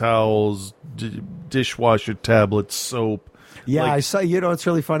paper towels, dishwasher tablets, soap. Yeah, like, I saw. It's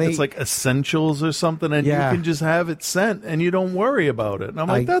really funny. It's like essentials or something, and you can just have it sent, and you don't worry about it. And I'm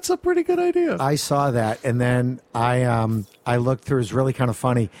like, that's a pretty good idea. I saw that, and then I looked through. It's really kind of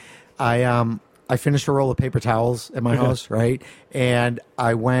funny. I finished a roll of paper towels at my house, right? And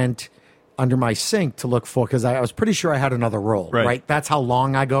I went under my sink to look for, because I was pretty sure I had another roll, right? That's how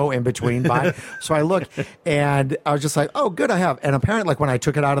long I go in between by. So I looked, and I was just like, oh, good, I have. And apparently, like when I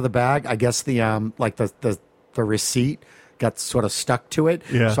took it out of the bag, I guess the the receipt got sort of stuck to it.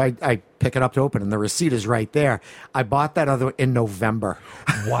 Yeah. So I pick it up to open, and the receipt is right there. I bought that other in November.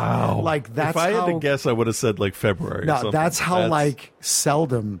 Wow. Like that's if I had to guess, I would have said like February. No, that's how like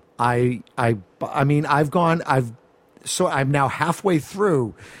seldom I mean, I'm now halfway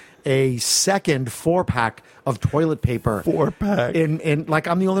through a second 4-pack of toilet paper. 4-pack. In like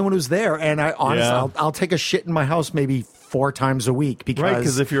I'm the only one who's there, and I honestly I'll take a shit in my house maybe 4 times a week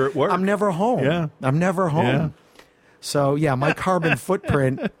because if you're at work, I'm never home. Yeah. I'm never home. Yeah. So yeah, my carbon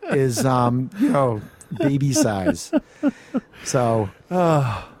footprint is baby size. So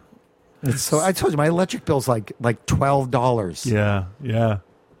so I told you my electric bill's like $12. Yeah.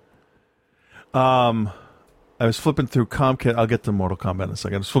 I was flipping through Comcast. I'll get to Mortal Kombat in a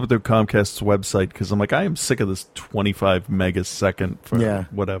second. I was flipping through Comcast's website because I'm like, I am sick of this 25 megasecond for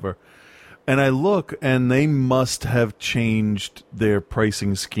whatever. And I look, and they must have changed their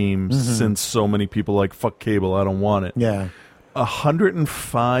pricing schemes since so many people are like, fuck cable, I don't want it. Yeah.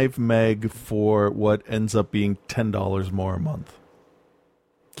 105 meg for what ends up being $10 more a month.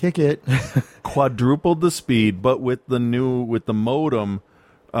 Kick it. Quadrupled the speed, but with the modem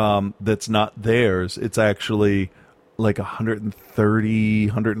that's not theirs, it's actually like 130,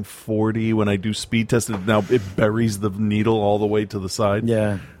 140 when I do speed test. Now it buries the needle all the way to the side.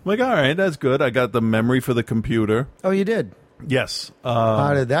 Yeah. I'm like, all right, that's good. I got the memory for the computer. Oh, you did? Yes.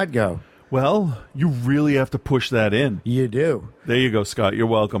 How did that go? Well, you really have to push that in. You do. There you go, Scott. You're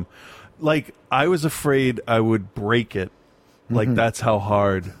welcome. Like, I was afraid I would break it. Like, that's how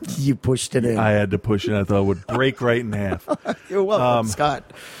hard you pushed it in. I had to push it. I thought it would break right in half. You're welcome,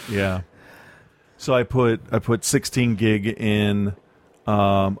 Scott. Yeah. So I put 16 gig in,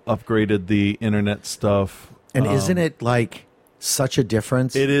 upgraded the internet stuff. And isn't it like such a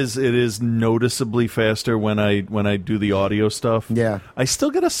difference? It is noticeably faster when I do the audio stuff. Yeah. I still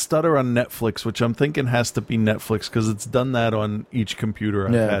get a stutter on Netflix, which I'm thinking has to be Netflix because it's done that on each computer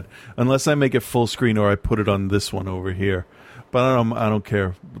I've had. Unless I make it full screen or I put it on this one over here. But I don't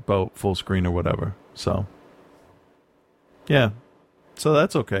care about full screen or whatever. So, yeah. So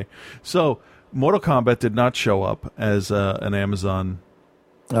that's okay. So Mortal Kombat did not show up as an Amazon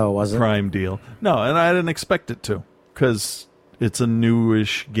was it? Prime deal. No, and I didn't expect it to, because it's a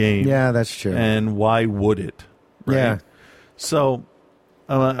newish game. Yeah, that's true. And why would it? Right? Yeah. So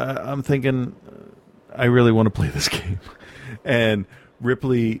I'm thinking, I really want to play this game. And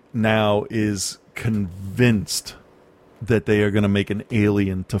Ripley now is convinced that they are going to make an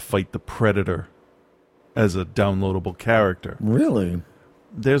alien to fight the Predator as a downloadable character. Really?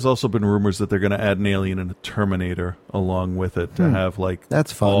 There's also been rumors that they're going to add an alien and a Terminator along with it to have, like,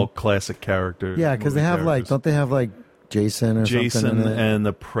 that's fun. All classic characters. Yeah, because they have, like, don't they have, like, Jason or something? Jason and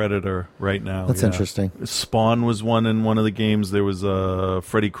the Predator right now. That's interesting. Spawn was one in one of the games. There was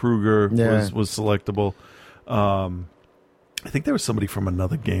Freddy Krueger was selectable. I think there was somebody from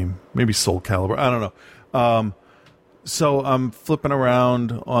another game, maybe Soul Calibur. I don't know. So I'm flipping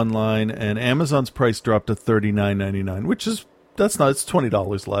around online, and Amazon's price dropped to $39.99, which is it's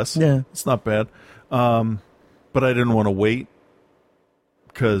 $20 less. Yeah, it's not bad. But I didn't want to wait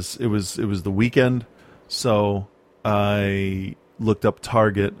because it was the weekend, so I looked up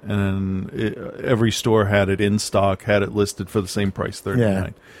Target, and every store had it in stock, had it listed for the same price, $39. Yeah.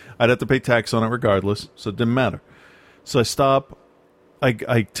 I'd have to pay tax on it regardless, so it didn't matter. So I stop.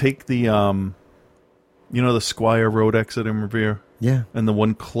 I take the the Squire Road exit in Revere. Yeah. And the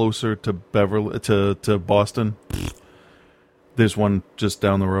one closer to Beverly to Boston. There's one just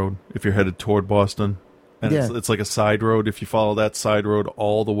down the road if you're headed toward Boston. And it's like a side road. If you follow that side road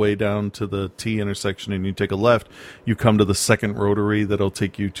all the way down to the T intersection and you take a left, you come to the second rotary that'll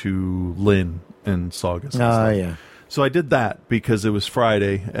take you to Lynn and Saugus. Yeah. So I did that because it was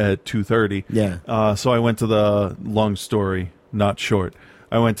Friday at 2:30. Yeah. So I went to the, long story, not short,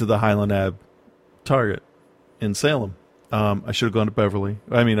 I went to the Highland Ave Target in Salem. I should have gone to Beverly.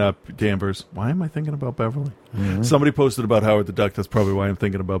 Danvers. Why am I thinking about Beverly? Mm-hmm. Somebody posted about Howard the Duck. That's probably why I'm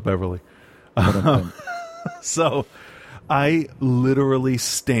thinking about Beverly. So I literally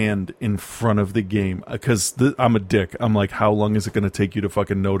stand in front of the game because I'm a dick. I'm like, how long is it going to take you to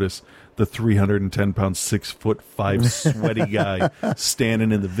fucking notice the 310-pound, 6'5" sweaty guy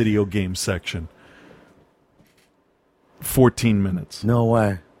standing in the video game section? 14 minutes. No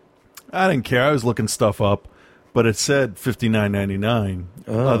way. I didn't care. I was looking stuff up, but it said $59.99.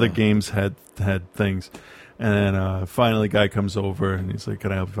 Other games had things. And then finally, guy comes over and he's like,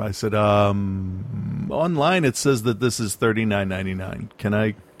 "Can I help you?" I said, "Online it says that this is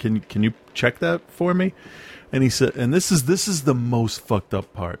 $39.99. Can you check that for me?" And he said, and this is the most fucked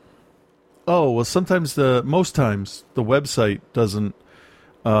up part. Oh, well, most times the website doesn't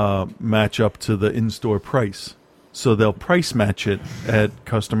match up to the in-store price, so they'll price match it at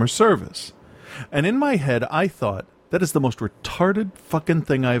customer service. And in my head, I thought, that is the most retarded fucking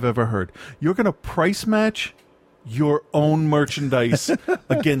thing I've ever heard. You're going to price match your own merchandise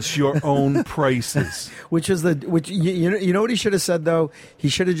against your own prices. You know what he should have said, though? He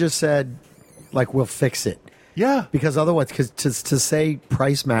should have just said, like, we'll fix it. Yeah. Because otherwise, to say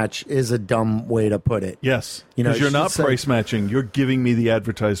price match is a dumb way to put it. Yes. Because you're not price matching. You're giving me the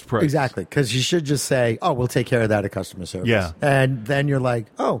advertised price. Exactly. Because you should just say, oh, we'll take care of that at customer service. Yeah. And then you're like,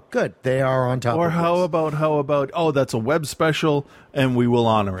 oh, good. They are on top of it. Or how about, oh, that's a web special and we will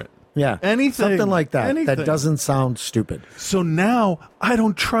honor it. Yeah. Anything. Something like that. Anything. That doesn't sound stupid. So now I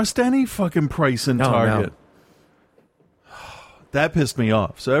don't trust any fucking price in Target. No. That pissed me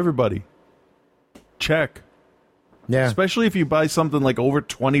off. So everybody, check. Yeah. Especially if you buy something like over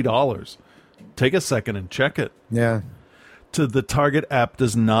 $20. Take a second and check it. Yeah. The Target app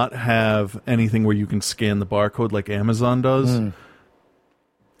does not have anything where you can scan the barcode like Amazon does.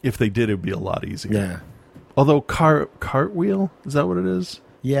 If they did, it would be a lot easier. Yeah. Although Cartwheel, is that what it is?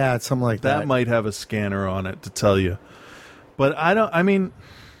 Yeah, it's something like that. That might have a scanner on it to tell you. But I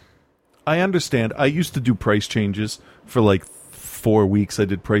understand. I used to do price changes for like 4 weeks. I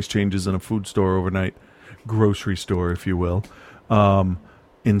did price changes in a food store overnight. Grocery store, if you will,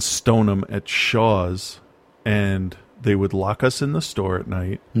 in Stoneham at Shaw's, and they would lock us in the store at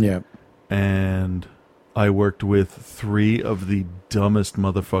night. Yeah. And I worked with 3 of the dumbest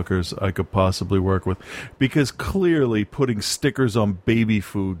motherfuckers I could possibly work with, because clearly putting stickers on baby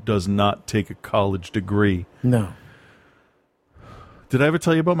food does not take a college degree. No. Did I ever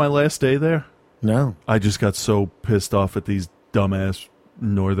tell you about my last day there? No. I just got so pissed off at these dumbass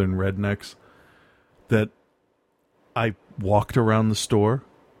northern rednecks that I walked around the store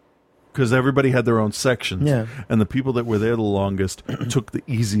because everybody had their own sections. Yeah. And the people that were there the longest took the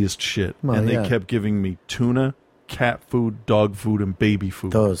easiest shit. Well, and they kept giving me tuna, cat food, dog food, and baby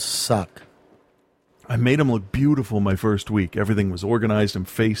food. Those suck. I made them look beautiful my first week. Everything was organized and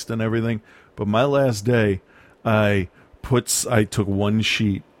faced and everything. But my last day, I took one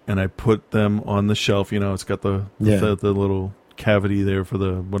sheet and I put them on the shelf. You know, it's got the little cavity there for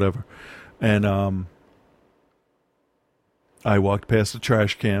the whatever. And I walked past the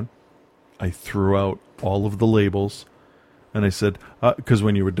trash can. I threw out all of the labels. And I said, because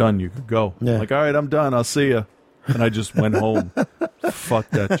when you were done, you could go. Yeah. Like, all right, I'm done. I'll see you. And I just went home. Fuck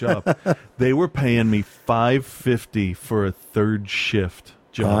that job. They were paying me $5.50 for a third shift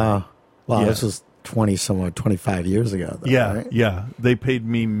job. Wow, this was 25 years ago. Though, right? Yeah. They paid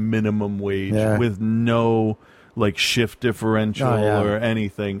me minimum wage with no like shift differential or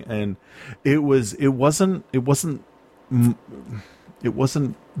anything, and it wasn't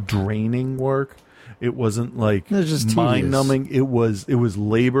draining work. It wasn't like just mind numbing. It was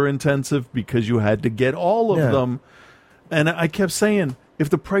labor intensive because you had to get all of them. And I kept saying, if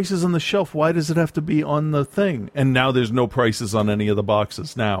the price is on the shelf, why does it have to be on the thing? And now there's no prices on any of the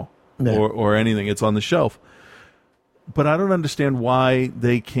boxes now or anything. It's on the shelf. But I don't understand why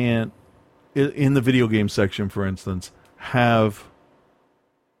they can't, in the video game section, for instance, have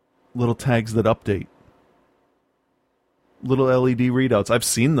little tags that update. Little LED readouts. I've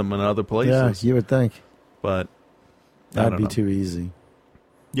seen them in other places. Yeah, you would think. But that'd be too easy.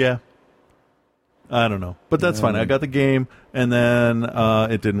 Yeah. I don't know. But that's fine. I got the game, and then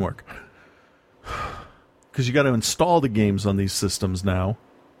it didn't work. Because you got to install the games on these systems now,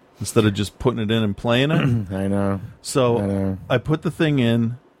 instead of just putting it in and playing it. I know. So I put the thing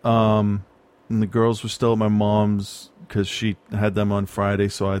in, and the girls were still at my mom's because she had them on Friday,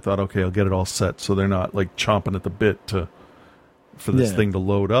 so I thought, okay, I'll get it all set so they're not like chomping at the bit for this thing to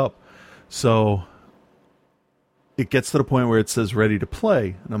load up. So it gets to the point where it says ready to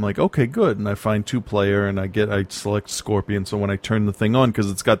play, and I'm like, okay, good. And I find 2-player, and I select Scorpion. So when I turn the thing on, because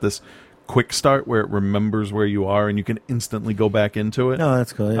it's got this quick start where it remembers where you are and you can instantly go back into it. No,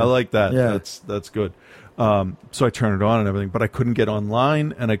 that's cool. Yeah. I like that. Yeah. That's good. So I turn it on and everything, but I couldn't get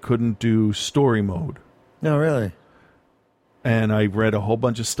online and I couldn't do story mode. No, really. And I read a whole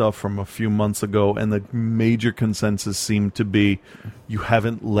bunch of stuff from a few months ago, and the major consensus seemed to be you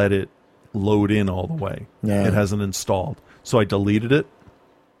haven't let it load in all the way. Yeah. It hasn't installed. So I deleted it,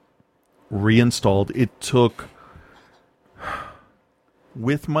 reinstalled. It took,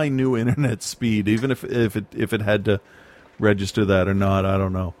 with my new internet speed, even if it had to register that or not, I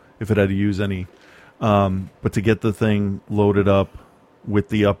don't know if it had to use any. But to get the thing loaded up with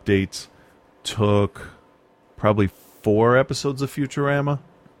the updates took probably 4 episodes of Futurama.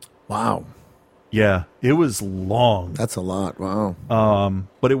 Wow. Yeah, it was long. That's a lot. Wow.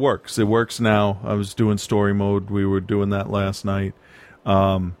 But it works. It works now. I was doing story mode. We were doing that last night.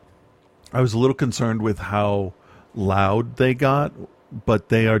 I was a little concerned with how loud they got, but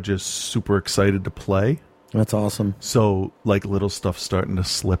they are just super excited to play. That's awesome. So, like, little stuff starting to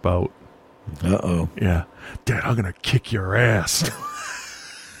slip out. Uh-oh. Yeah. Dad, I'm going to kick your ass.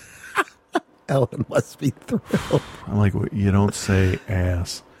 Ellen must be thrilled. I'm like, well, you don't say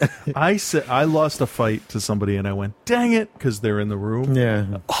ass. I lost a fight to somebody, and I went, dang it, because they're in the room.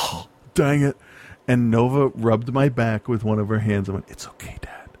 Yeah. Oh, dang it. And Nova rubbed my back with one of her hands and went, it's okay,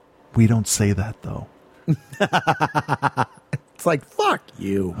 Dad. We don't say that, though. It's like, fuck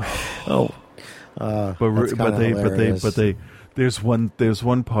you. There's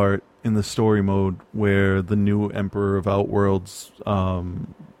one part in the story mode where the new Emperor of Outworld's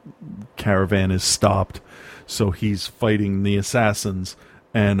caravan is stopped, so he's fighting the assassins,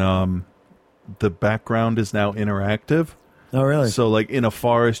 and the background is now interactive. Oh, really? So, like, in a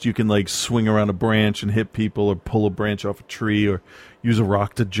forest, you can, like, swing around a branch and hit people, or pull a branch off a tree, or use a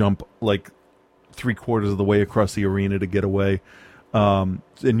rock to jump, like, 3/4 of the way across the arena to get away. And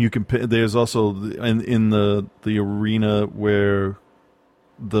you can. There's also in the arena where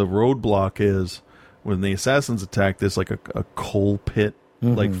the roadblock is, when the assassins attack, there's like a coal pit,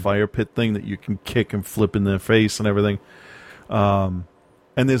 like fire pit thing that you can kick and flip in their face and everything. And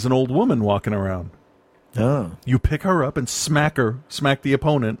there's an old woman walking around. Oh. You pick her up and smack the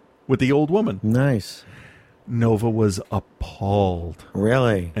opponent with the old woman. Nice. Nova was appalled.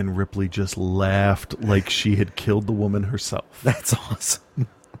 Really? And Ripley just laughed like she had killed the woman herself. That's awesome.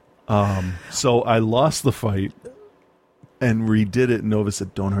 So I lost the fight and redid it. And Nova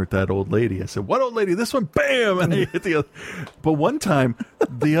said, don't hurt that old lady. I said, what old lady? This one, bam! And I hit the other. But one time,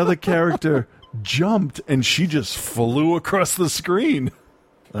 the other character jumped and she just flew across the screen.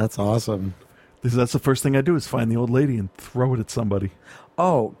 That's awesome. That's the first thing I do is find the old lady and throw it at somebody.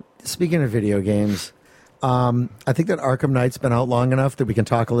 Oh, speaking of video games, I think that Arkham Knight's been out long enough that we can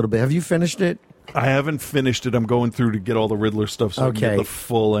talk a little bit. Have you finished it? I haven't finished it. I'm going through to get all the Riddler stuff so I can get the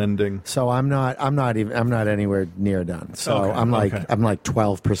full ending. So I'm not anywhere near done. So Okay, I'm like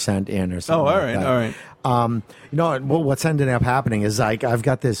 12% in or something. Oh, all like right, that. all right. You know what's ended up happening is like I've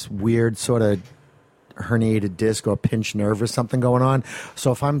got this weird sort of herniated disc or pinched nerve or something going on.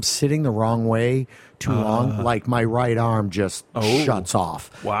 So if I'm sitting the wrong way too long, like my right arm just shuts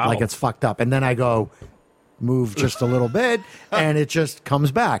off. Wow. Like it's fucked up. And then I go move just a little bit and it just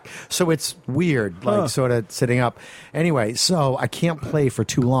comes back. So it's weird, like sort of sitting up. Anyway, so I can't play for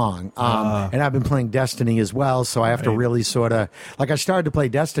too long. And I've been playing Destiny as well. So I have to really sort of, like I started to play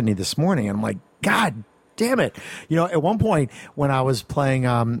Destiny this morning and I'm like, God damn it. You know, at one point when I was playing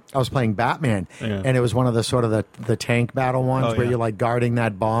Batman and it was one of the sort of the tank battle ones where you're like guarding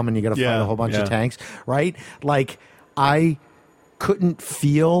that bomb and you got to fight a whole bunch of tanks, right? Like I couldn't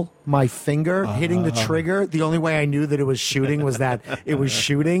feel my finger hitting the trigger. The only way I knew that it was shooting was that it was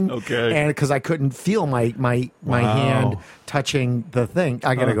shooting. Okay. And because I couldn't feel my hand touching the thing.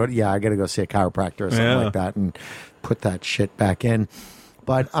 I gotta go see a chiropractor or something like that and put that shit back in.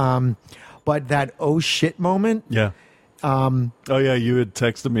 But that oh shit moment. Yeah. Oh yeah, you had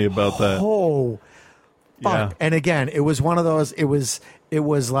texted me about that. Oh fuck. Yeah. And again, it was one of those, it was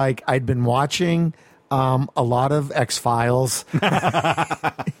like I'd been watching a lot of X-Files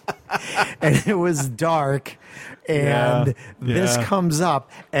and it was dark and this comes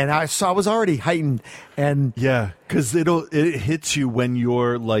up and I was already heightened and because it hits you when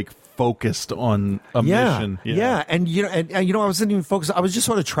you're like focused on a mission. And you know I wasn't even focused. I was just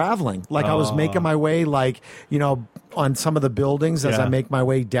sort of traveling, like I was making my way, like on some of the buildings as I make my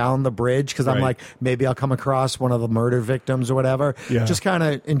way down the bridge because I'm like maybe I'll come across one of the murder victims or whatever. Just kind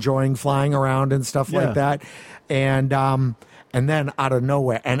of enjoying flying around and stuff like that, and then out of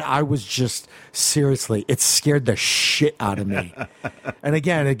nowhere, and I was just seriously, it scared the shit out of me. And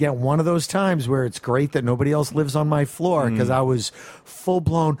again, one of those times where it's great that nobody else lives on my floor because I was full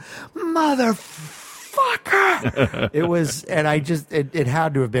blown motherfucker. It was, and I just, it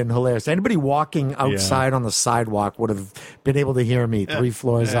had to have been hilarious. Anybody walking outside on the sidewalk would have been able to hear me 3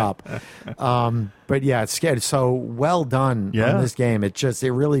 floors up. But yeah, it's scared. So well done on this game. It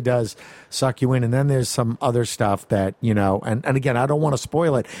really does suck you in. And then there's some other stuff that, and again, I don't want to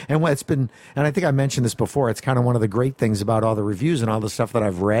spoil it. And what it's been, and I think I mentioned this before, it's kind of one of the great things about all the reviews and all the stuff that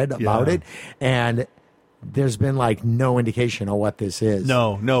I've read about it. And there's been like no indication of what this is.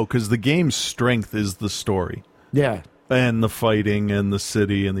 No, because the game's strength is the story. Yeah. And the fighting and the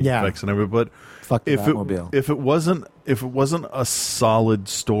city and the effects and everything. But fuck the Batmobile. If it wasn't a solid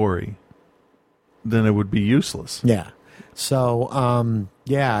story, then it would be useless. Yeah. So, and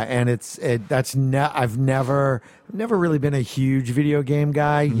I've never really been a huge video game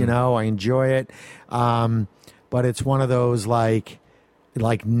guy. I enjoy it. But it's one of those like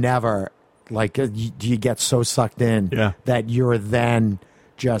never, like you get so sucked in that you're then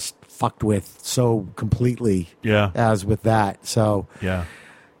just fucked with so completely as with that. So,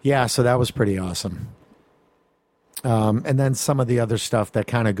 so that was pretty awesome. And then some of the other stuff that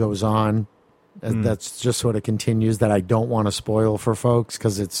kind of goes on. That's just sort of continues that I don't want to spoil for folks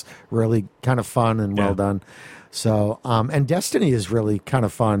because it's really kind of fun and well done. So, and Destiny is really kind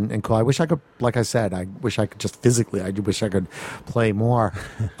of fun and cool. I wish I could, like I said, I wish I could just physically, I wish I could play more.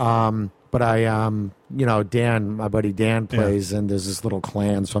 But Dan, my buddy Dan plays and there's this little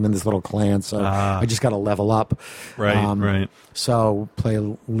clan. So I'm in this little clan. So I just got to level up. Right. So play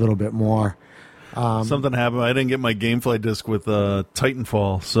a little bit more. Something happened. I didn't get my GameFly disc with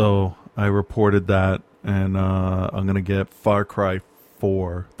Titanfall. So I reported that, and I'm going to get Far Cry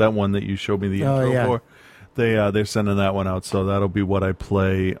 4, that one that you showed me the intro for. They're sending that one out, so that'll be what I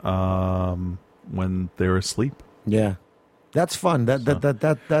play when they're asleep. Yeah, that's fun. That's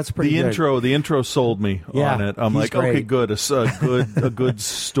pretty good. The intro sold me on it. I'm like, great. Okay, good, a good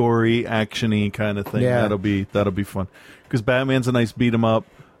story, action-y kind of thing. Yeah. That'll be fun because Batman's a nice beat 'em up,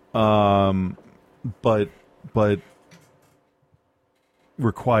 but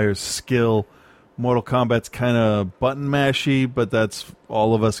requires skill. Mortal Kombat's kind of button mashy, but that's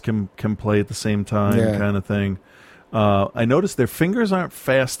all of us can play at the same time kind of thing. I noticed their fingers aren't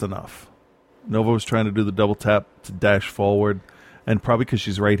fast enough. Nova was trying to do the double tap to dash forward, and probably because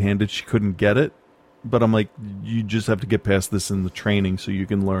she's right-handed, she couldn't get it. But I'm like, you just have to get past this in the training so you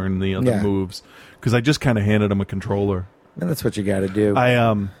can learn the other moves. Because I just kind of handed him a controller. And that's what you got to do.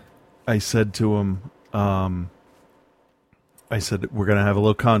 I said to him, I said, we're going to have a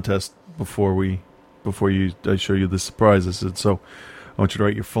little contest before I show you the surprise. I said, so I want you to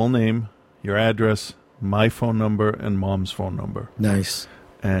write your full name, your address, my phone number, and Mom's phone number. Nice.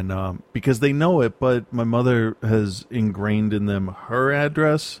 And because they know it, but my mother has ingrained in them her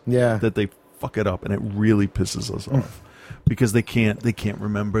address that they fuck it up, and it really pisses us off because they can't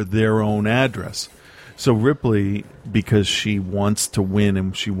remember their own address. So Ripley, because she wants to win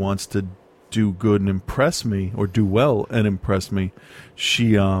and she wants to do good and impress me, or do well and impress me,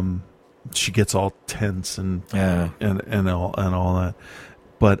 she gets all tense and all that.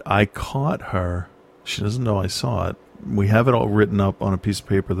 But I caught her. She doesn't know I saw it. We have it all written up on a piece of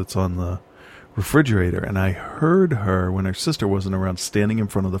paper that's on the refrigerator, and I heard her when her sister wasn't around, standing in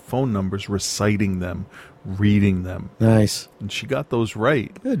front of the phone numbers, reciting them, reading them. Nice. And she got those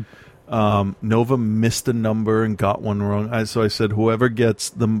right. Good. Nova missed a number and got one wrong. So I said, whoever gets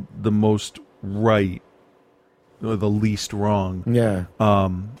the most right or the least wrong,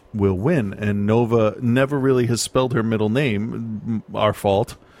 will win. And Nova never really has spelled her middle name. Our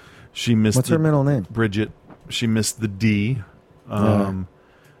fault. She missed. What's her middle name? Bridget. She missed the D.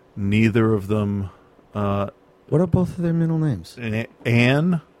 Neither of them. What are both of their middle names?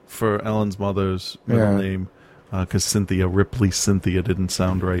 Anne for Ellen's mother's middle name, because Ripley Cynthia didn't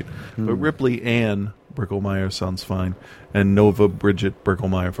sound right. But Ripley Ann Bricklemeyer sounds fine, and Nova Bridget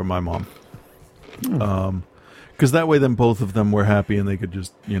Bricklemeyer for my mom. Because that way, then both of them were happy, and they could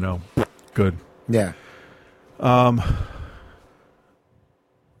just, good. Yeah.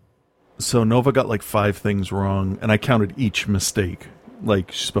 So Nova got like 5 things wrong, and I counted each mistake.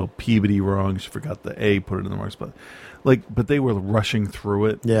 Like, she spelled Peabody wrong. She forgot the A, put it in the wrong spot. But they were rushing through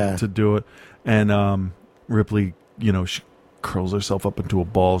it to do it. And Ripley, she curls herself up into a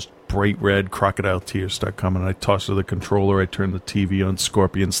ball, bright red, crocodile tears start coming. I toss her the controller. I turn the TV on.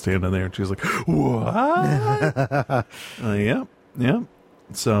 Scorpion standing there, and she's like, "What?" Yeah.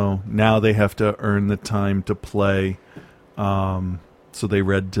 So now they have to earn the time to play. So they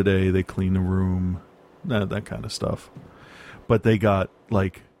read today. They cleaned the room, that kind of stuff. But they got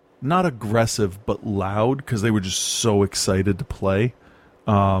not aggressive, but loud because they were just so excited to play.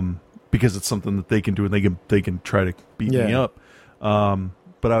 Because it's something that they can do, and they can try to beat me up.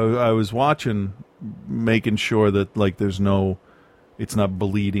 But I was watching, making sure that it's not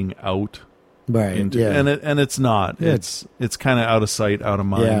bleeding out, right? And it's not. Yeah. It's kind of out of sight, out of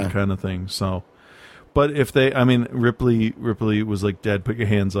mind kind of thing. So, but if Ripley was like, "Dad, put your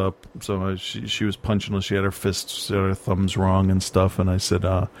hands up." So she was punching us. She had her fists, her thumbs wrong and stuff. And I said,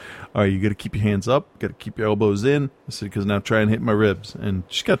 "All right, you got to keep your hands up. Got to keep your elbows in." I said, "Because now try and hit my ribs." And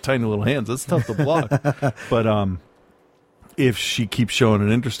she's got tiny little hands. That's tough to block. But if she keeps showing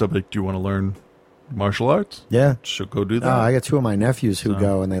an interest of do you want to learn martial arts? Yeah, she'll go do that. I got 2 of my nephews who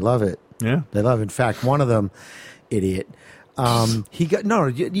go, and they love it. Yeah, they love it. In fact, one of them, idiot. He got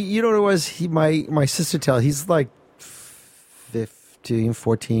you know what it was? My sister he's like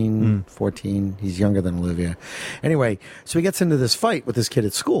 14. He's younger than Olivia. Anyway, so he gets into this fight with this kid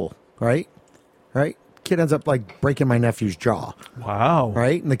at school, right? Kid ends up breaking my nephew's jaw. Wow.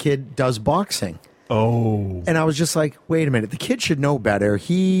 Right? And the kid does boxing. Oh. And I was just like, wait a minute, the kid should know better.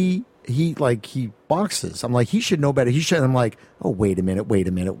 He boxes. I'm like, he should know better. He should. I'm like, oh, wait a minute.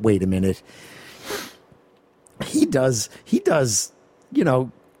 He does,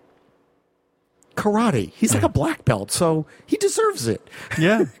 karate. He's like a black belt, so he deserves it.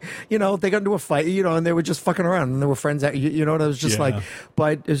 Yeah. They got into a fight, and they were just fucking around, and they were friends. And it was just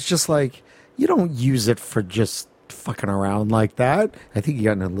but it's just you don't use it for just fucking around like that. I think he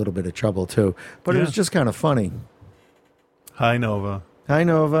got in a little bit of trouble too, but it was just kind of funny. Hi, Nova.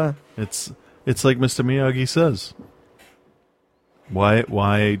 It's like Mr. Miyagi says. Why do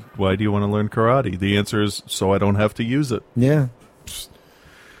you want to learn karate? The answer is so I don't have to use it. Yeah.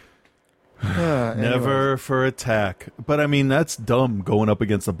 Never for attack. But I mean, that's dumb going up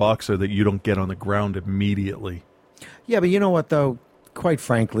against a boxer that you don't get on the ground immediately. Yeah, but you know what though? Quite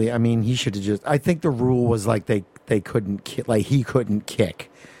frankly, I mean, he should have just. I think the rule was they couldn't he couldn't kick.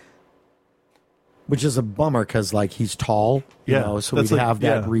 Which is a bummer because he's tall, so we'd have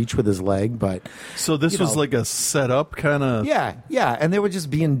that reach with his leg. But so this was like a setup kind of and they were just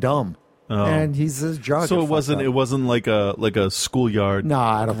being dumb. Oh. And his jaw. So it wasn't like a schoolyard. No,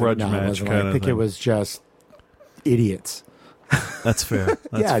 I don't grudge think. No, it match wasn't. kind I think of thing. it was just idiots. That's fair.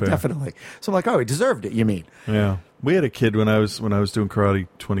 That's fair. definitely. So I'm like, oh, he deserved it. You mean? Yeah, we had a kid when I was doing karate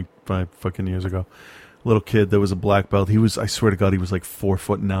 25 fucking years ago. Little kid that was a black belt. I swear to God, he was like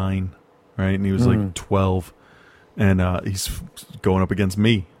 4'9". Right, and he was like 12, and he's going up against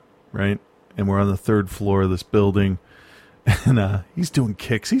me, right? And we're on the 3rd floor of this building, and he's doing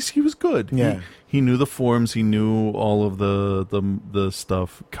kicks. He was good. Yeah, he knew the forms. He knew all of the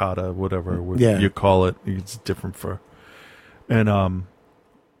stuff, kata, whatever you call it. It's different for. And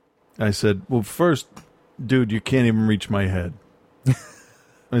I said, well, first, dude, you can't even reach my head.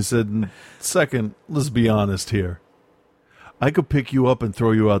 I said, second, let's be honest here. I could pick you up and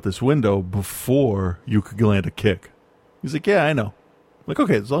throw you out this window before you could land a kick. He's like, yeah, I know. I'm like,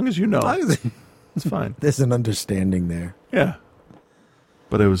 okay, as long as you know, it's fine. There's an understanding there. Yeah.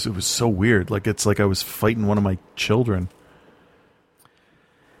 But it was so weird. Like, it's like I was fighting one of my children.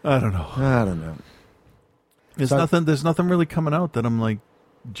 I don't know. There's nothing really coming out that I'm like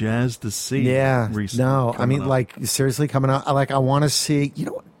jazzed to see. Yeah. Recently No, I mean, up. like, seriously coming out. I want to see,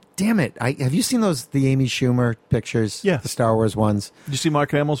 damn it. Have you seen the Amy Schumer pictures? Yeah. The Star Wars ones. Did you see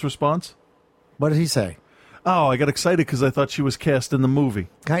Mark Hamill's response? What did he say? Oh, I got excited because I thought she was cast in the movie.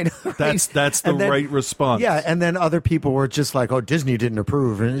 I know. That's the right response. Yeah, and then other people were just like, "Oh, Disney didn't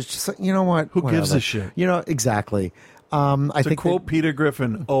approve," and it's just like, you know what? Who gives Whatever. a shit? Exactly. I think quote Peter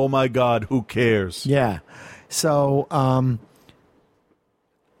Griffin, "Oh my God, who cares?" Yeah. So,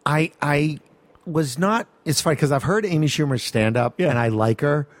 I was not. It's funny because I've heard Amy Schumer's stand up, and I like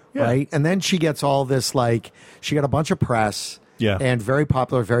her, right? And then she gets all this she got a bunch of press. Yeah. And very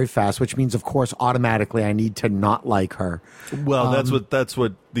popular, very fast, which means, of course, automatically I need to not like her. Well, that's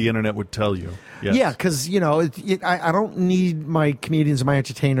what the internet would tell you. Yes. Yeah, because, I don't need my comedians and my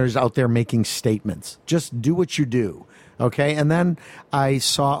entertainers out there making statements. Just do what you do, okay? And then I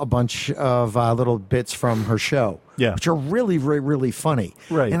saw a bunch of little bits from her show, which are really, really, really funny.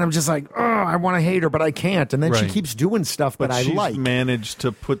 Right. And I'm just like, oh, I want to hate her, but I can't. And then she Right. keeps doing stuff But that I she's like. managed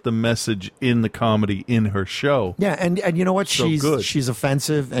to put the message in the comedy in her show. Yeah, and you know what? So good. She's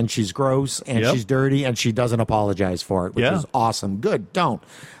offensive and she's gross and Yep. she's dirty and she doesn't apologize for it, which Yeah. is awesome. Good, don't.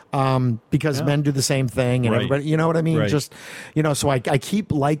 Because men do the same thing and Right. everybody, you know what I mean? Right. Just, so I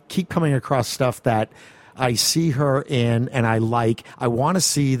keep coming across stuff that I see her in and I like. I want to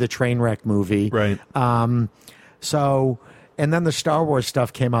see the Trainwreck movie. Right. So, and then the Star Wars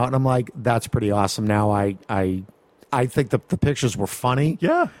stuff came out and I'm like, that's pretty awesome. Now I think the pictures were funny.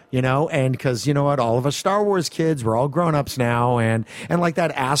 Yeah. And because you know what, all of us Star Wars kids, we're all grown ups now, and like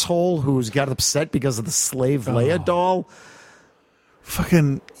that asshole who's got upset because of the slave Leia doll.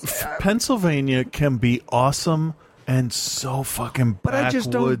 Fucking Pennsylvania can be awesome and so fucking But I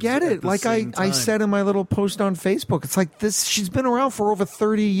just don't backwoods get at it. the Like I same time. said in my little post on Facebook, it's like this. She's been around for over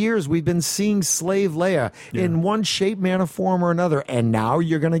 30 years. We've been seeing slave Leia in one shape, manner, form, or another, and now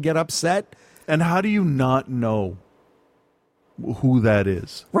you're going to get upset. And how do you not know who that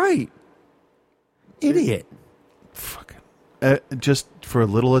is? Right. Idiot. Fucking. Just for a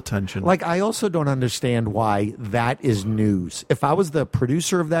little attention. Like, I also don't understand why that is news. If I was the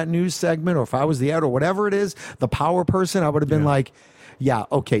producer of that news segment, or if I was the editor, or whatever it is, the power person, I would have been like, yeah,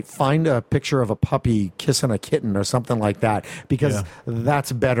 okay, find a picture of a puppy kissing a kitten or something like that, because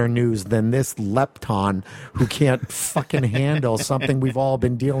that's better news than this lepton who can't fucking handle something we've all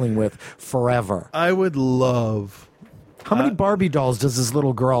been dealing with forever. I would love... How many Barbie dolls does this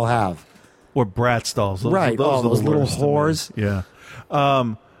little girl have? Or Bratz dolls. Those, Right, those are the those little worst to me. whores.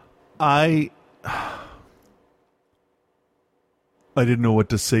 Yeah. I didn't know what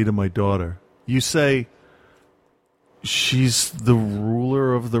to say to my daughter. You say she's the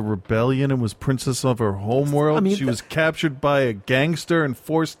ruler of the rebellion and was princess of her homeworld. I mean, she was captured by a gangster and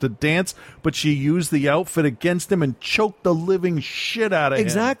forced to dance, but she used the outfit against him and choked the living shit out of him.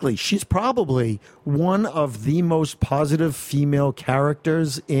 Exactly. She's probably one of the most positive female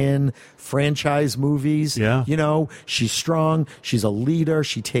characters in franchise movies. Yeah. She's strong. She's a leader.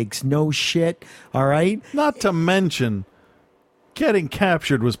 She takes no shit. All right. Not to mention, getting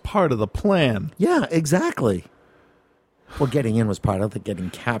captured was part of the plan. Yeah, exactly. Well, getting in was part. I don't think getting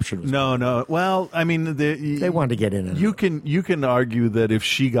captured was. No. Well, I mean, They wanted to get in. You can argue that if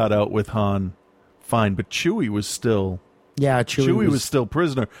she got out with Han, fine, but Chewie was still Chewie was still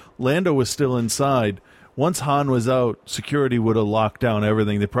prisoner. Lando was still inside. Once Han was out, security would have locked down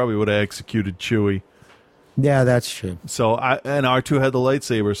everything. They probably would have executed Chewie. Yeah, that's true. So and R2 had the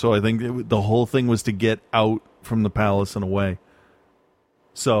lightsaber, so I think the whole thing was to get out from the palace and away.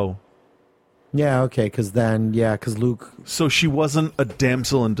 So. Yeah, okay, because Luke... So she wasn't a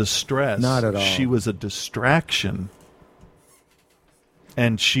damsel in distress. Not at all. She was a distraction.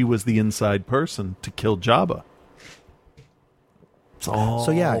 And she was the inside person to kill Jabba. It's all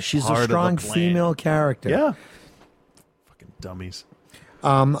So, yeah, she's part a of the strong plan. female character. Yeah. Fucking dummies.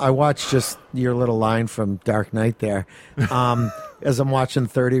 I watched just your little line from Dark Knight there. As I'm watching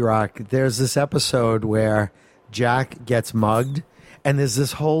 30 Rock, there's this episode where Jack gets mugged. And there's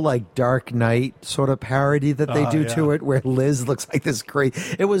this whole Dark Knight sort of parody that they do to it, where Liz looks like this great.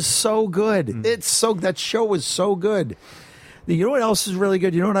 It was so good. That show was so good. You know what else is really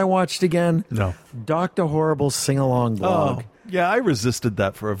good? You know what I watched again? No. Dr. Horrible's sing along blog. Oh, Yeah, I resisted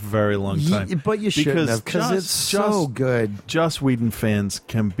that for a very long time. But you shouldn't have, because it's so good. Joss Whedon fans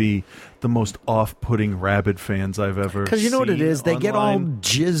can be the most off-putting rabid fans I've ever seen. Because you know what it is? They get all online.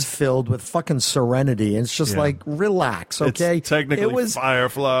 jizz-filled with fucking Serenity, and it's just like, relax, okay? It's technically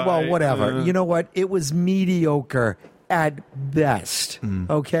Firefly. Well, whatever. You know what? It was mediocre at best,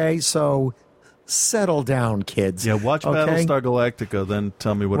 okay? So settle down, kids. Yeah, watch okay? Battlestar Galactica, then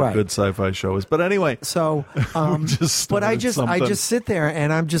tell me what a Right. good sci-fi show is. But anyway, so but I just sit there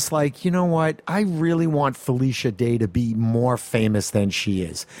and I'm just like, you know what? I really want Felicia Day to be more famous than she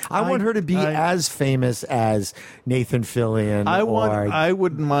is. I want her to be as famous as Nathan Fillion. I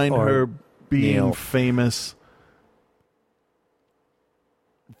wouldn't mind her being Neil. famous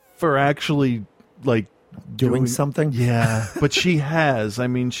for actually like doing something. Yeah, but she has. I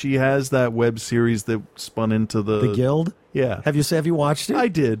mean, she has that web series that spun into The Guild. Yeah, Have you watched it? I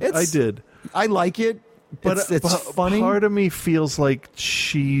did. I like it. But It's funny. Part of me feels like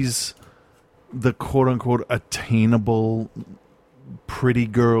she's the quote unquote attainable pretty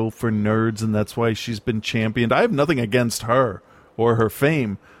girl for nerds, and that's why she's been championed. I have nothing against her or her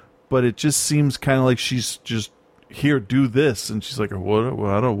fame, but it just seems kind of like she's just here, do this, and she's like,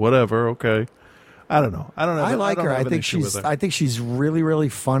 whatever, okay. I don't know. I like her. I think she's really, really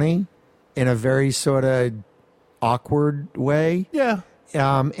funny in a very sort of awkward way. Yeah. If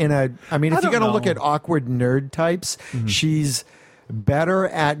you're going to look at awkward nerd types, she's better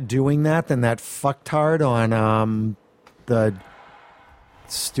at doing that than that fucktard on the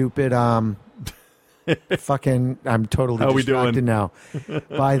stupid fucking. I'm totally How we distracted doing? now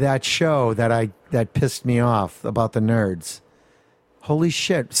by that show that pissed me off about the nerds. Holy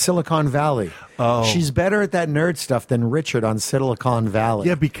shit, Silicon Valley. Oh. She's better at that nerd stuff than Richard on Silicon Valley.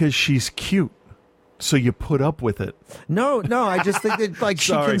 Yeah, because she's cute. So you put up with it. No, I just think that like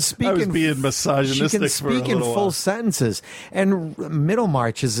she Sorry, can speak I was in being misogynistic she can for a speak in little full while. sentences. And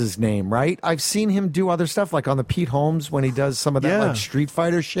Middlemarch is his name, right? I've seen him do other stuff like on the Pete Holmes when he does some of that Yeah. like Street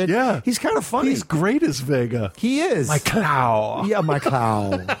Fighter shit. Yeah. He's kind of funny. He's great as Vega. He is. My clow. Yeah, my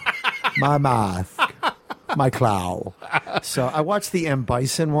clow. My mouth. My clow. So I watched the M.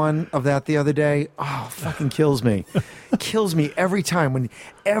 Bison one of that the other day. Oh, fucking kills me. Kills me every time when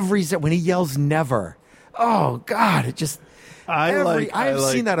he yells never. Oh God, it just I've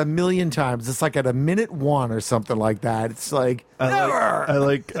seen that a million times. It's like at a minute one or something like that. It's like never. I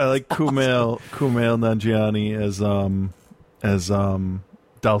like Kumail Nanjiani as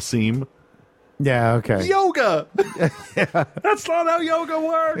Dalsim. Yeah, okay. Yoga. That's not how yoga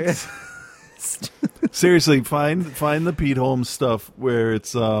works. Seriously, find the Pete Holmes stuff where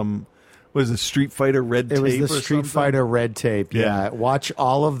it's what is it, Street Fighter Red Tape? It was the or Street something? Fighter Red Tape. Yeah. Watch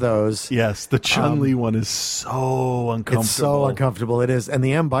all of those. Yes, the Chun-Li one is so uncomfortable. It's so uncomfortable. It is, and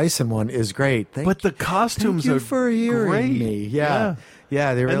the M. Bison one is great. But the costumes thank you are for hearing great. me. Yeah,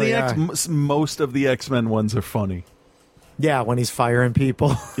 they really are. And most of the X-Men ones are funny. Yeah, when he's firing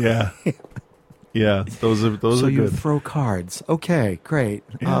people. Yeah. Yeah, those are so you good. throw cards. Okay, great.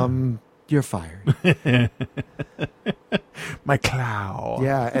 Yeah. You're fired. My clow.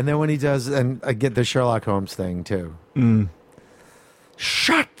 Yeah, and then when he does, and I get the Sherlock Holmes thing too.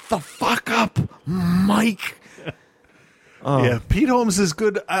 Shut the fuck up, Mike. Yeah, Pete Holmes is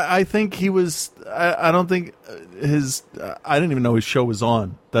good. I think he was. I don't think his. I didn't even know his show was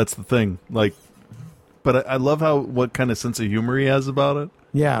on. That's the thing. Like, but I love what kind of sense of humor he has about it.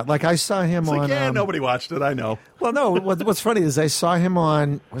 Yeah, like I saw him It's on. like, nobody watched it. I know. Well, no. What's funny is I saw him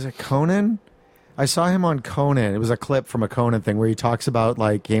on. Was it Conan? I saw him on Conan. It was a clip from a Conan thing where he talks about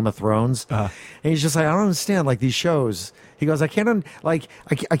like Game of Thrones, and he's just like, I don't understand like these shows. He goes, I can't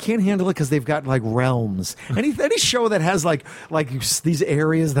handle it because they've got like realms. Any show that has like these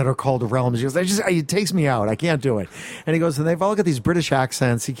areas that are called realms, he goes, it takes me out. I can't do it. And he goes, and they've all got these British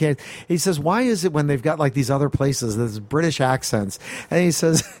accents. He can't. He says, why is it when they've got like these other places, there's British accents? And he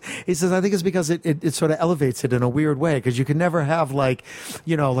says, I think it's because it sort of elevates it in a weird way because you can never have like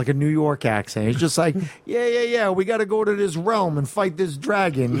a New York accent. It's just like, yeah, we got to go to this realm and fight this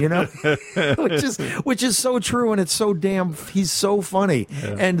dragon, which is so true, and it's so damn. He's so funny.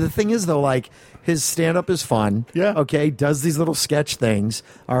 Yeah. And the thing is, though, like his stand-up is fun. Yeah. Okay. Does these little sketch things.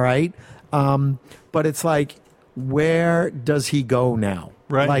 All right. But it's like, where does he go now?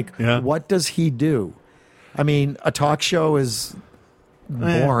 Right. Like, what does he do? I mean, a talk show is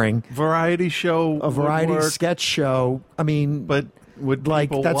boring. Variety show. A variety sketch show. I mean, but would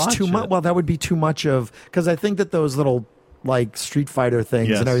like people that's watch too much. it? Well, that would be too much of because I think that those little like Street Fighter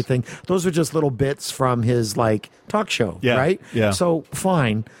things and everything, those are just little bits from his like talk show, right? Yeah. So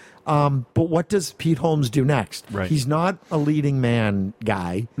fine. But what does Pete Holmes do next? Right. He's not a leading man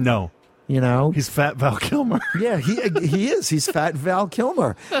guy. No. You know, he's fat Val Kilmer. Yeah, he is. He's fat Val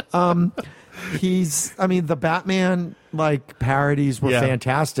Kilmer. The Batman parodies were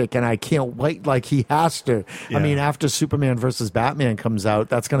fantastic, and I can't wait. He has to. Yeah. I mean, after Superman versus Batman comes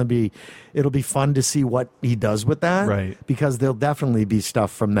out, it'll be fun to see what he does with that. Right. Because there'll definitely be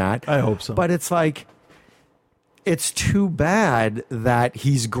stuff from that. I hope so. But it's too bad that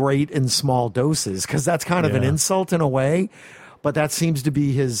he's great in small doses, because that's kind of an insult in a way, but that seems to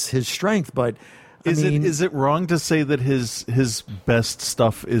be his strength. But is it wrong to say that his best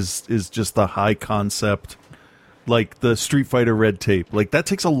stuff is just the high concept, like the Street Fighter Red Tape? Like, that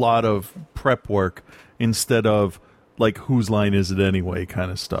takes a lot of prep work instead of whose line is it anyway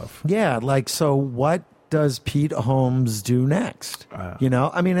kind of stuff. Yeah, so what does Pete Holmes do next?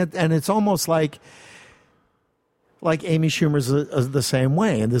 And it's almost like Amy Schumer's the same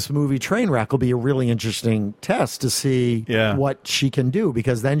way, and this movie Trainwreck will be a really interesting test to see what she can do,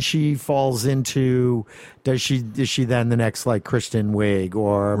 because then she falls into is she then the next Kristen Wiig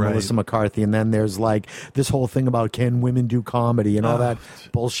or Melissa McCarthy, and then there's this whole thing about can women do comedy and all that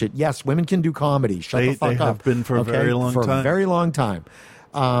bullshit. Yes, women can do comedy. Shut the fuck up. They have been for a very long time. For a very long time.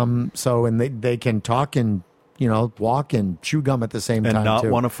 And they can talk and walk and chew gum at the same time and not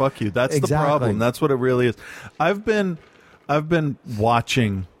too. want to fuck you. That's the problem. That's what it really is. I've been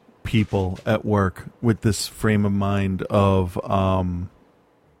watching people at work with this frame of mind of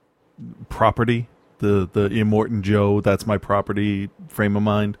property. The Immortan Joe, that's my property frame of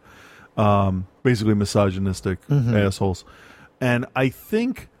mind. Basically misogynistic assholes. And I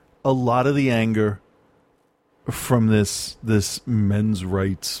think a lot of the anger from this men's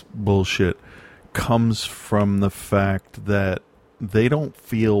rights bullshit comes from the fact that they don't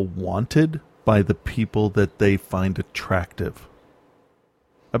feel wanted by the people that they find attractive.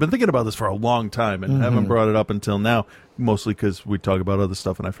 I've been thinking about this for a long time and haven't brought it up until now, mostly because we talk about other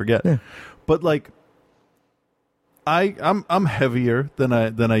stuff and I forget. Yeah. But I'm heavier than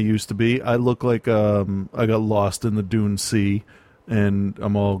I used to be. I look like I got lost in the Dune Sea, and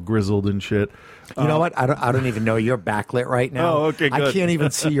I'm all grizzled and shit. You know what? I don't even know you're backlit right now. Oh, okay, good. I can't even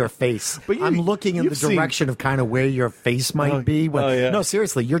see your face. But I'm looking in the direction of kind of where your face might be. No,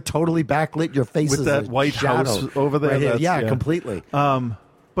 seriously, you're totally backlit. Your face with is that a White shadow House over there. Right here. Yeah, completely. But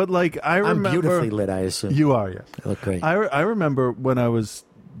I remember, I'm beautifully lit, I assume. You are, yes. I look great. I remember when I was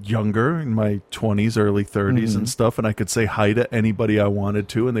younger, in my 20s, early 30s and stuff, and I could say hi to anybody I wanted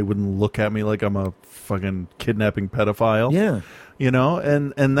to, and they wouldn't look at me like I'm a fucking kidnapping pedophile. Yeah.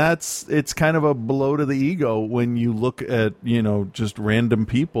 And it's kind of a blow to the ego when you look at, just random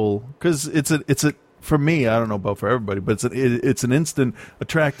people, because it's a for me, I don't know about for everybody, but it's an instant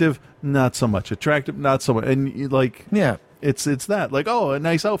attractive, not so much attractive, not so much, and it's that oh, a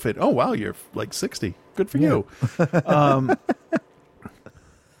nice outfit, oh wow, you're 60, good for you.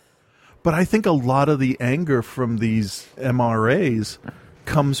 But I think a lot of the anger from these MRAs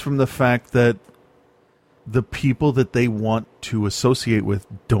comes from the fact that the people that they want to associate with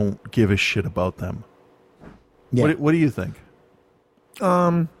don't give a shit about them. Yeah. What do you think?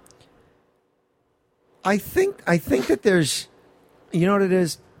 I think that there's, you know what it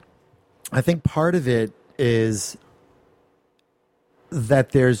is? I think part of it is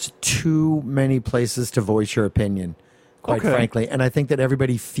that there's too many places to voice your opinion, quite frankly. And I think that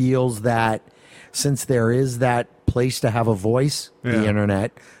everybody feels that since there is that place to have a voice, the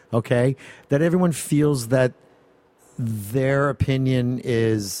internet, that everyone feels that their opinion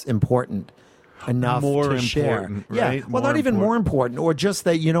is important enough to share. Right? Yeah, well, not even more important, or just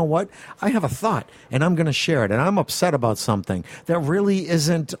that, you know what, I have a thought and I'm going to share it, and I'm upset about something that really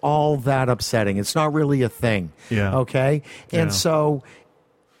isn't all that upsetting. It's not really a thing. Yeah. Okay? And so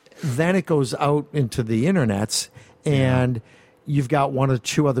then it goes out into the internets, and you've got one or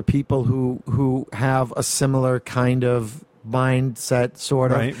two other people who have a similar kind of mindset,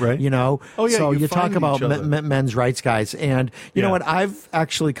 sort of, right. Oh yeah. So you talk about men's rights guys, and you know what? I've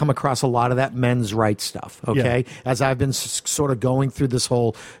actually come across a lot of that men's rights stuff. As I've been sort of going through this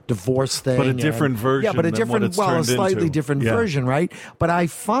whole divorce thing, but a different version. Yeah, but a different, a slightly different version, right? But I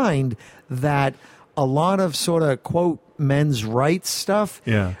find that a lot of sort of quote men's rights stuff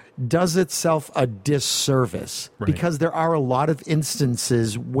does itself a disservice, because there are a lot of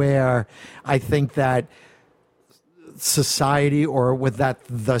instances where I think that society, or with that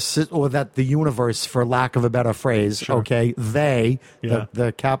the universe, for lack of a better phrase, they,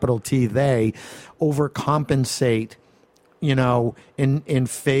 the capital T, they overcompensate, in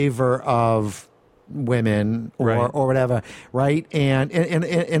favor of women or whatever, right? And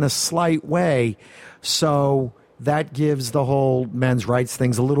in a slight way, so that gives the whole men's rights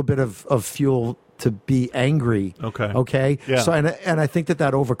things a little bit of fuel be angry. Okay. Yeah. So and I think that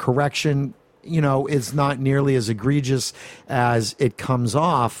overcorrection, is not nearly as egregious as it comes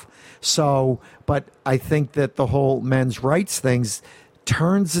off. So, but I think that the whole men's rights things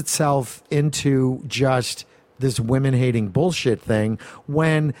turns itself into just this women hating bullshit thing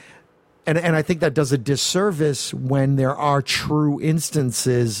when. And I think that does a disservice when there are true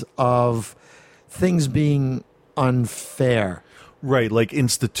instances of things being unfair. Right, like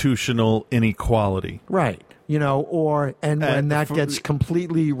institutional inequality. Right. When that gets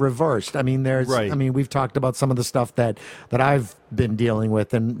completely reversed. I mean, we've talked about some of the stuff that I've been dealing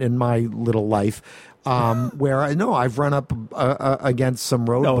with in my little life. Where I know I've run up against some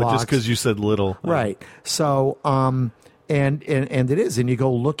roadblocks. No, just because you said little. Right. So, and it is, and you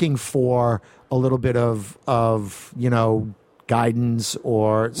go looking for a little bit of guidance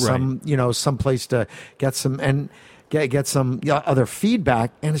or some place to get some and get some other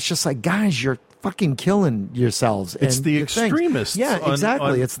feedback, and it's just like, guys, you're fucking killing yourselves. It's and the your extremists. Yeah,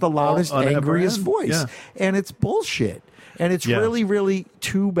 exactly. It's the loudest, angriest voice, and it's bullshit, and it's really, really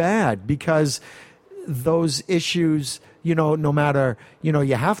too bad because those issues. No matter,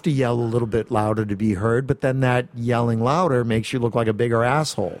 you have to yell a little bit louder to be heard, but then that yelling louder makes you look like a bigger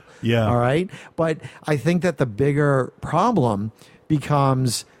asshole. Yeah. All right. But I think that the bigger problem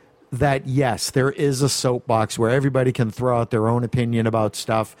becomes that, yes, there is a soapbox where everybody can throw out their own opinion about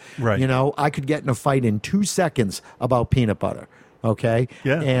stuff. Right. I could get in a fight in 2 seconds about peanut butter. Okay.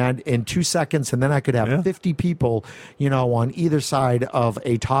 Yeah. And in 2 seconds, and then I could have 50 people, on either side of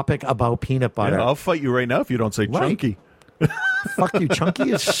a topic about peanut butter. Yeah, I'll fight you right now if you don't say chunky. Fuck you, chunky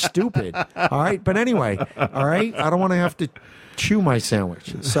is stupid. All right, but anyway, all right, I don't want to have to chew my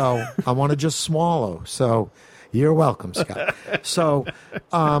sandwich, so I want to just swallow. So you're welcome, Scott. So,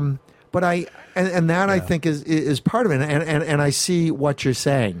 but I think is part of it, and I see what you're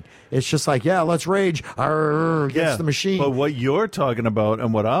saying. It's just like, let's rage against the machine. But what you're talking about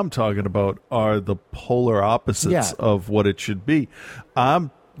and what I'm talking about are the polar opposites of what it should be.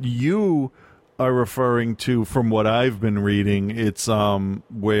 You are referring to, from what I've been reading, it's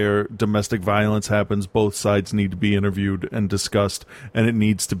where domestic violence happens, both sides need to be interviewed and discussed, and it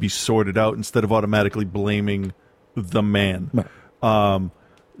needs to be sorted out instead of automatically blaming the man. Right.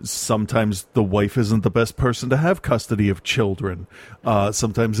 Sometimes the wife isn't the best person to have custody of children.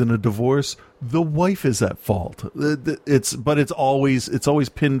 Sometimes in a divorce, the wife is at fault. It's always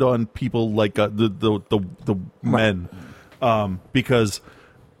pinned on people like the men, because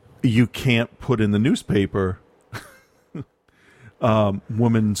you can't put in the newspaper,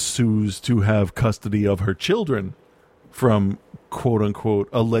 woman sues to have custody of her children from quote unquote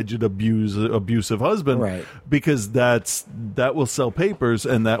alleged abusive husband, right? Because that will sell papers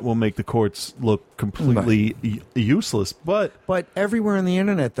and that will make the courts look completely useless. But everywhere on the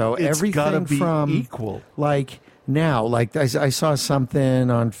internet, though, everything gotta be from equal. Like I saw something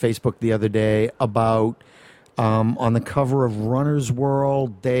on Facebook the other day about. On the cover of Runner's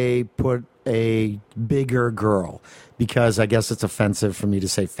World, they put a bigger girl because I guess it's offensive for me to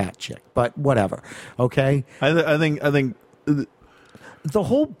say fat chick, but whatever. Okay, I think the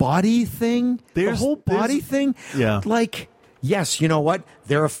whole body thing. Yeah. Like, yes, you know what?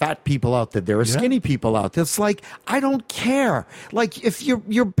 There are fat people out there. There are skinny people out there. It's like, I don't care. Like, if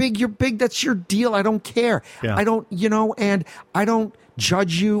you're big, you're big. That's your deal. I don't care. Yeah. I don't, and I don't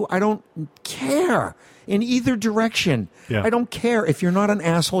judge you. I don't care. In either direction. Yeah. I don't care. If you're not an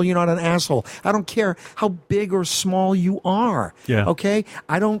asshole, you're not an asshole. I don't care how big or small you are. Yeah. Okay?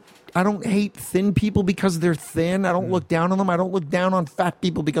 I don't hate thin people because they're thin. I don't look down on them. I don't look down on fat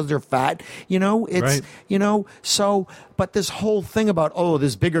people because they're fat. It's right. So, but this whole thing about,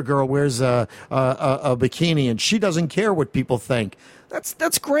 this bigger girl wears a bikini and she doesn't care what people think.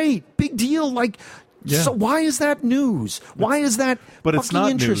 That's great. Big deal. Like, so why is that news? Why is that it's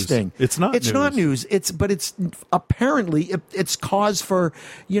not interesting? News. It's not news. It's apparently it's cause for,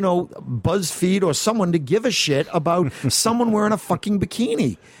 BuzzFeed or someone to give a shit about someone wearing a fucking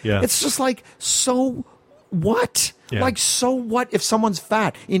bikini. Yeah. It's just like, so what? Yeah. Like, so what if someone's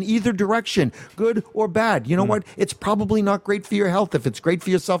fat in either direction, good or bad? You know what? It's probably not great for your health. If it's great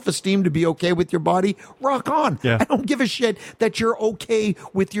for your self-esteem to be okay with your body, rock on. Yeah. I don't give a shit that you're okay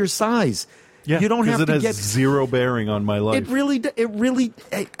with your size. Yeah, you don't have to has zero bearing on my life. It really,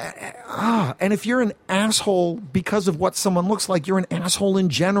 and if you're an asshole because of what someone looks like, you're an asshole in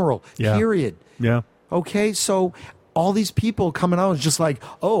general, period. Yeah. Okay, so all these people coming out is just like,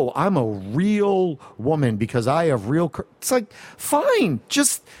 I'm a real woman because I have real... It's like, fine,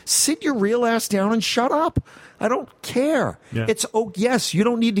 just sit your real ass down and shut up. I don't care. Yeah. Yes, you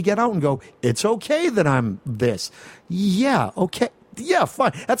don't need to get out and go, it's okay that I'm this. Yeah, okay. Yeah,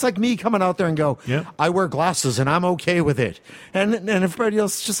 fine. That's like me coming out there and go, Yeah. I wear glasses and I'm okay with it. And everybody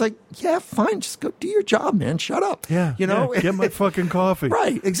else is just like, yeah, fine. Just go do your job, man. Shut up. Yeah. You know? yeah, get my fucking coffee.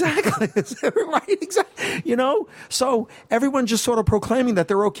 Right, exactly. Right, exactly. You know? So everyone just sort of proclaiming that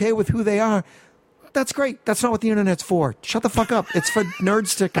they're okay with who they are. That's great. That's not what the internet's for. Shut the fuck up. It's for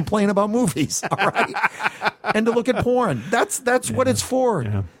nerds to complain about movies, all right? And to look at porn. That's what it's for.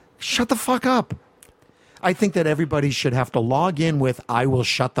 Yeah. Shut the fuck up. I think that everybody should have to log in with "I will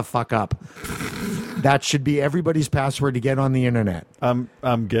shut the fuck up." That should be everybody's password to get on the internet. I'm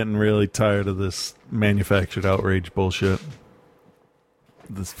getting really tired of this manufactured outrage bullshit.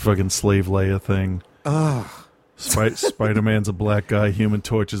 This fucking slave Leia thing. Ugh. Spider-Man's a black guy. Human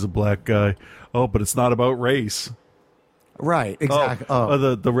Torch is a black guy. Oh, but it's not about race. Right, exactly.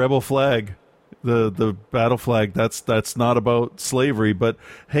 The rebel flag. The battle flag, that's not about slavery, but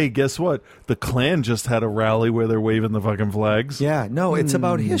hey, guess what? The Klan just had a rally where they're waving the fucking flags. Yeah, no, it's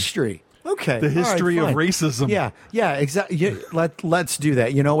about history. Okay. The history all right, of fine. racism. Yeah, exactly. Yeah, let's do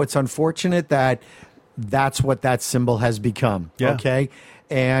that. You know, it's unfortunate that that's what that symbol has become. Yeah. Okay?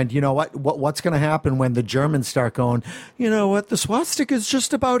 And you know what's going to happen when the Germans start going, you know what, the swastika is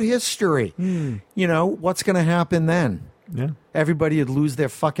just about history. You know, what's going to happen then? Yeah. Everybody would lose their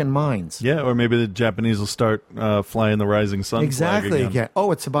fucking minds. Yeah, or maybe the Japanese will start flying the rising sun Exactly. flag again. Again.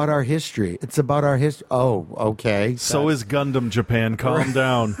 Oh, it's about our history. It's about our history. Oh, okay. So is Gundam, Japan. Calm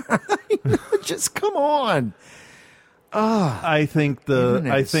down. Just come on. I think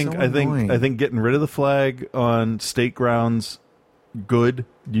getting rid of the flag on state grounds, good.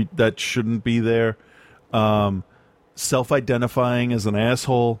 That shouldn't be there. Self-identifying as an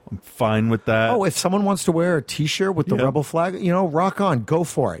asshole, I'm fine with that. Oh, if someone wants to wear a T-shirt with the rebel flag, you know, rock on, go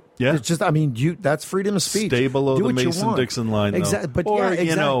for it. Yeah, it's just, I mean, that's freedom of speech. Stay below do the what you want. Mason-Dixon line, though. Exactly. But or, yeah, exactly.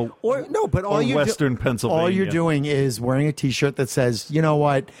 you know, or no, but all or you Western Pennsylvania. All you're doing is wearing a T-shirt that says, you know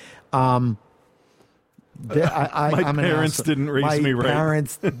what, my I'm parents didn't raise me right.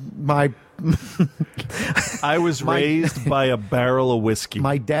 I was raised by a barrel of whiskey.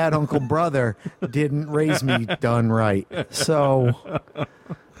 My dad, uncle, brother didn't raise me done right. So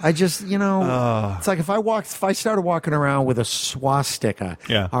I just, you know, it's like if I started walking around with a swastika,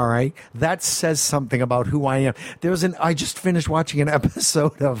 all right, that says something about who I am. I just finished watching an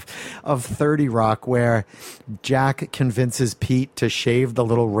episode of 30 Rock where Jack convinces Pete to shave the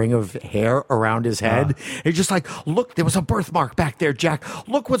little ring of hair around his head. He's just like, look, there was a birthmark back there, Jack.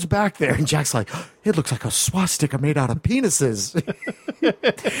 Look what's back there. And Jack's like, it looks like a swastika made out of penises.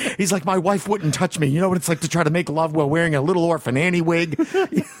 He's like, my wife wouldn't touch me. You know what it's like to try to make love while wearing a little orphan Annie wig?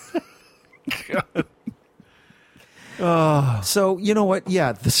 So you know what?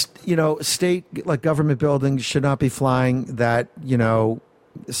 Yeah, state like government buildings should not be flying that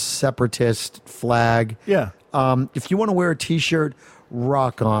separatist flag. Yeah. If you want to wear a T-shirt,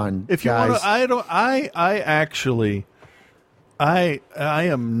 rock on. If you want to, I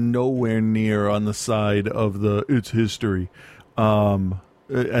am nowhere near on the side of it's history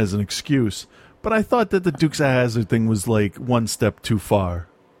as an excuse. But I thought that the Dukes of Hazzard thing was like one step too far.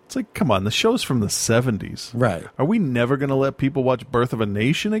 It's like, come on, the show's from the 70s. Right. Are we never going to let people watch Birth of a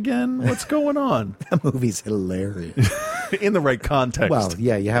Nation again? What's going on? That movie's hilarious. In the right context. Well,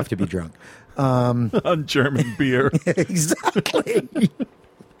 yeah, you have to be drunk. On German beer. Exactly.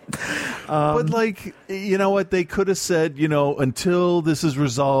 But like, you know what? They could have said, until this is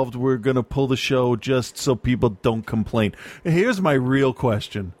resolved, we're going to pull the show just so people don't complain. Here's my real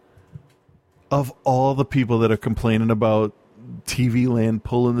question. Of all the people that are complaining about TV Land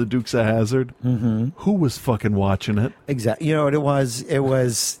pulling the Dukes of Hazzard, who was fucking watching it? Exactly. You know what it was? It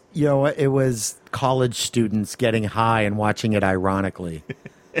was college students getting high and watching it ironically.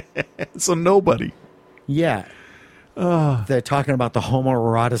 So nobody. Yeah. They're talking about the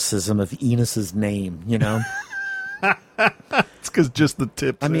homoeroticism of Enos's name, It's because just the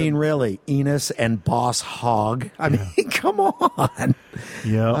tips. I mean, really, Enos and Boss Hogg. I mean, come on.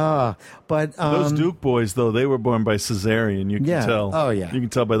 Yeah. But those Duke boys, though, they were born by cesarean. You can tell. Oh, yeah. You can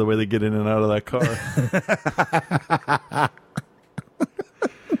tell by the way they get in and out of that car.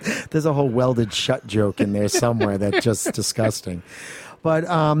 There's a whole welded shut joke in there somewhere that's just disgusting. But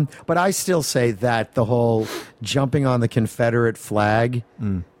I still say that the whole jumping on the Confederate flag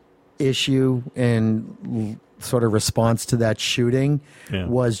issue and sort of response to that shooting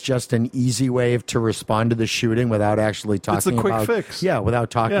was just an easy way to respond to the shooting without actually talking about... It's a quick fix. Yeah, without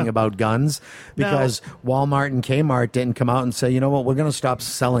talking about guns. Because Walmart and Kmart didn't come out and say, you know what, we're going to stop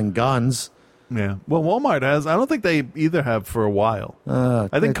selling guns. Yeah. Well, Walmart has. I don't think they either have for a while.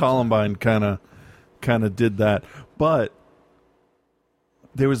 I think Columbine kind of did that. But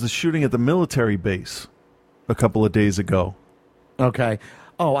there was the shooting at the military base a couple of days ago. Okay.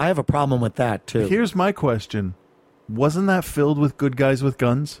 Oh, I have a problem with that too. Here's my question: wasn't that filled with good guys with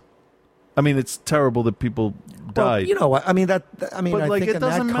guns? I mean, it's terrible that people died. Well, you know what? I mean, but But I like, think it in that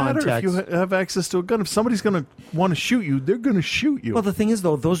doesn't matter context, if you have access to a gun. If somebody's going to want to shoot you, they're going to shoot you. Well, the thing is,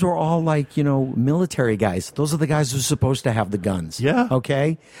 though, those were all like, military guys. Those are the guys who are supposed to have the guns. Yeah.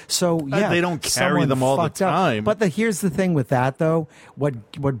 Okay? So, yeah. they don't carry someone them all the fucked up. time. But here's the thing with that, though.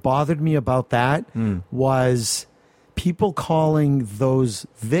 What bothered me about that was people calling those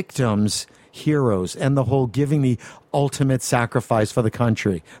victims heroes and the whole giving the ultimate sacrifice for the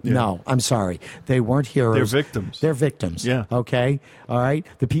country. Yeah. No, I'm sorry. They weren't heroes. They're victims. They're victims. Yeah. Okay? All right?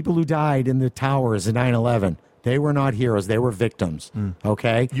 The people who died in the towers in 9/11, they were not heroes. They were victims.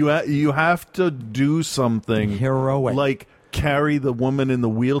 Okay? You have to do something heroic, like carry the woman in the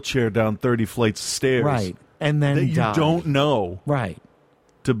wheelchair down 30 flights of stairs, right? And then that you die. don't know, right?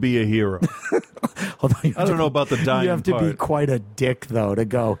 To be a hero. I don't know about the dying. You have to be part. quite a dick, though, to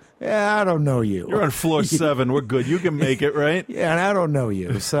go. Yeah, I don't know you. You're on floor 7. We're good. You can make it, right? Yeah, and I don't know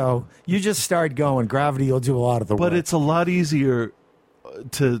you, so you just start going. Gravity will do a lot of the work. But it's a lot easier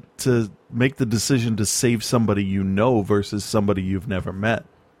to make the decision to save somebody you know versus somebody you've never met,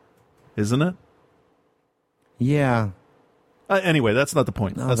 isn't it? Yeah. Anyway, that's not the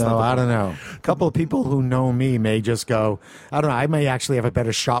point. That's Although, not the I point. don't know. A couple of people who know me may just go, I don't know, I may actually have a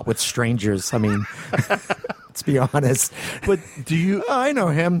better shot with strangers. I mean, let's be honest. But do you... I know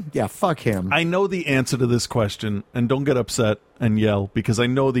him. Yeah, fuck him. I know the answer to this question, and don't get upset and yell, because I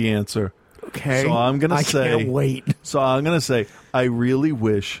know the answer. Okay. So I'm going to I say... can't wait. So I'm going to say, I really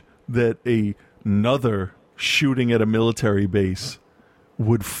wish that another shooting at a military base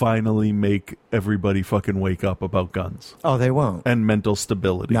would finally make everybody fucking wake up about guns. Oh, they won't. And mental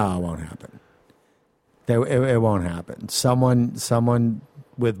stability. No, it won't happen. It won't happen. Someone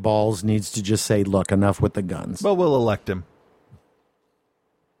with balls needs to just say, look, enough with the guns. Well, we'll elect him.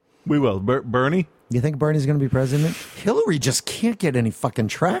 We will. Bernie? You think Bernie's going to be president? Hillary just can't get any fucking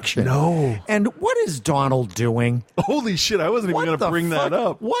traction. No. And what is Donald doing? Holy shit, I wasn't even going to bring that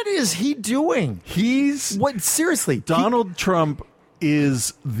up. What is he doing? What? Seriously. Donald Trump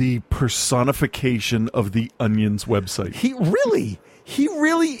is the personification of the Onion's website. He really,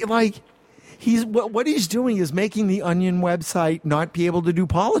 what he's doing is making the Onion website not be able to do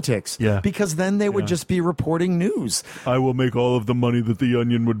politics. Yeah. Because then they would just be reporting news. I will make all of the money that the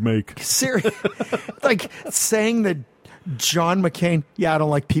Onion would make. Seriously. Like saying that John McCain, I don't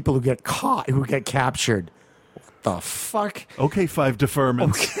like people who get caught, who get captured. What the fuck? Okay, 5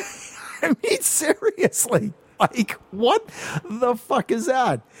 deferments. Okay. I mean, seriously. Like, what the fuck is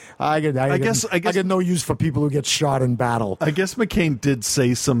that? I get no use for people who get shot in battle. I guess McCain did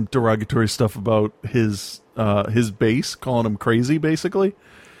say some derogatory stuff about his base, calling him crazy, basically.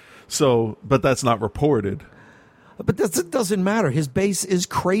 So, but that's not reported. But it doesn't matter. His base is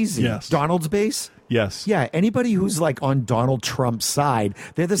crazy. Yes. Donald's base? Yes. Yeah, anybody who's like on Donald Trump's side,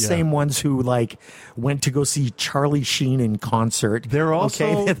 they're the same ones who like went to go see Charlie Sheen in concert. They're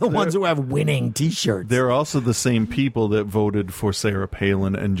also they're the ones who have winning T-shirts. They're also the same people that voted for Sarah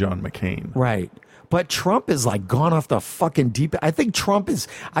Palin and John McCain. Right. But Trump is like gone off the fucking deep. I think Trump is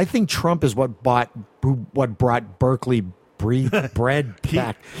what brought Berkeley bread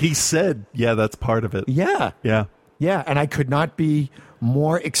back. He said, "Yeah, that's part of it." Yeah. Yeah. Yeah, and I could not be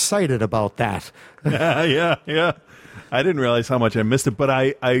more excited about that. Yeah. I didn't realize how much I missed it, but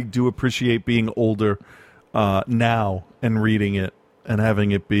I do appreciate being older now and reading it and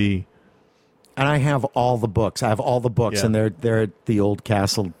having it be. And I have all the books. I have all the books, and they're at the old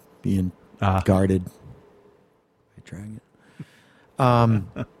castle being guarded by dragon.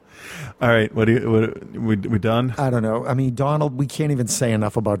 All right, we done? I don't know. I mean, Donald, we can't even say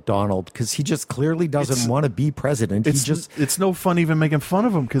enough about Donald because he just clearly doesn't want to be president. It's no fun even making fun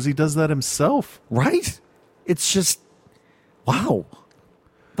of him because he does that himself. Right? It's just, wow.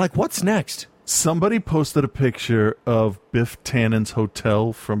 Like, what's next? Somebody posted a picture of Biff Tannen's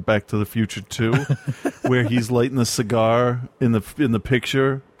hotel from Back to the Future 2 where he's lighting a cigar in the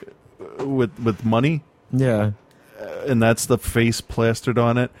picture with money. Yeah. And that's the face plastered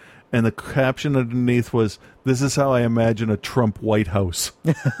on it. And the caption underneath was, "This is how I imagine a Trump White House."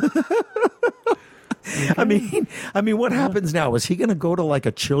 I mean, what happens now? Is he going to go to like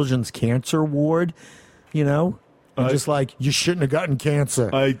a children's cancer ward? And just like, you shouldn't have gotten cancer.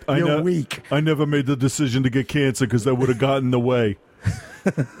 You're weak. I never made the decision to get cancer because that would have gotten in the way.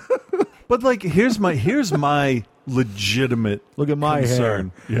 But like, here's my legitimate look at my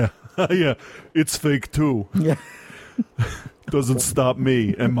concern. hair. Yeah, it's fake too. Yeah. Doesn't stop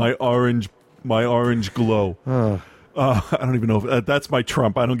me and my orange glow. I don't even know if that's my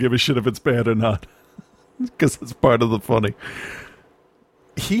Trump. I don't give a shit if it's bad or not because it's part of the funny.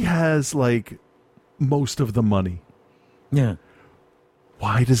 he has, like, most of the money. Yeah.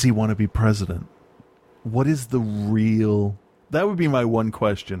 Why does he want to be president? What is the real... That would be my one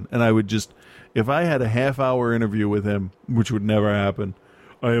question. And I would just... If I had a half-hour interview with him, which would never happen,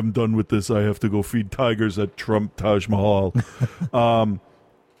 I am done with this. I have to go feed tigers at Trump Taj Mahal. I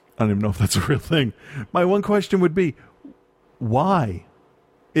don't even know if that's a real thing. My one question would be, why?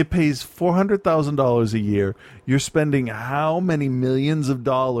 It pays $400,000 a year. You're spending how many millions of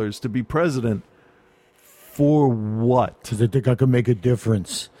dollars to be president? For what? Because they think I can make a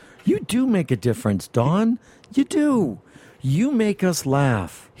difference. You do make a difference, Don. You do. You make us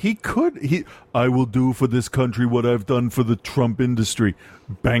laugh. I will do for this country what I've done for the Trump industry.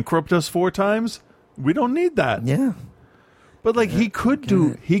 Bankrupt us 4 times? We don't need that. Yeah. But like he could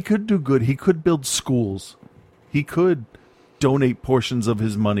do good. He could build schools. He could donate portions of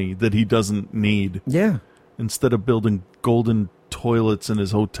his money that he doesn't need. Yeah. Instead of building golden toilets in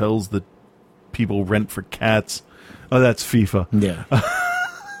his hotels that people rent for cats. Oh, that's FIFA. Yeah.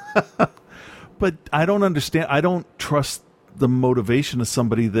 But I don't understand. I don't trust the motivation of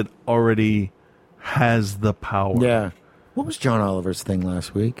somebody that already has the power. Yeah. What was John Oliver's thing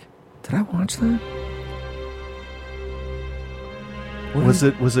last week? Did I watch that? Was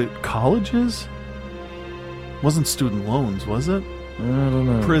it colleges? Wasn't student loans, was it? I don't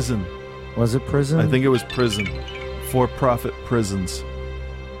know. Prison. Was it prison? I think it was prison. For-profit prisons.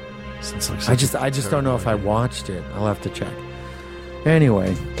 I just don't know if I watched it. I'll have to check.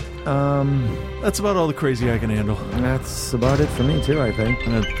 Anyway, that's about all the crazy I can handle. That's about it for me too, I think.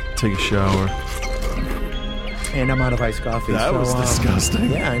 I'm gonna take a shower. And I'm out of iced coffee. That was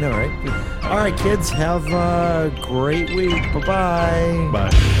disgusting. Yeah, I know, right? All right, kids, have a great week. Bye-bye. Bye.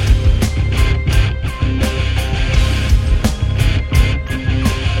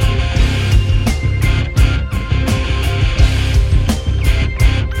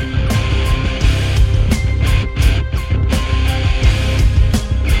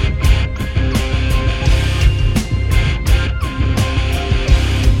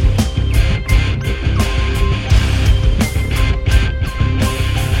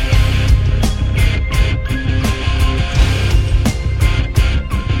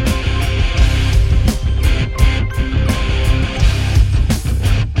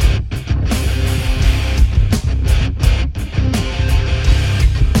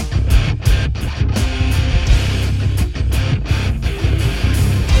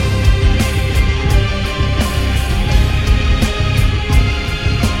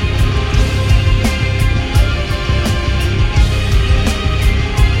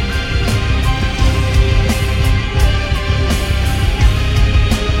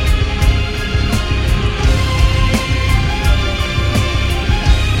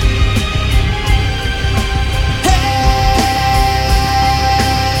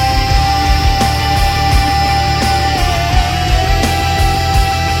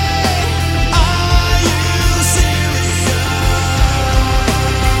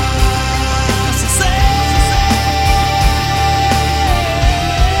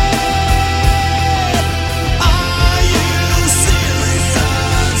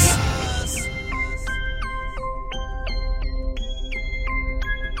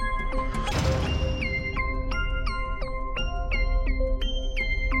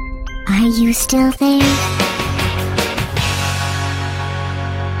 Are you still there?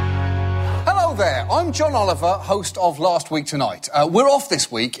 Hello there, I'm John Oliver, host of Last Week Tonight. We're off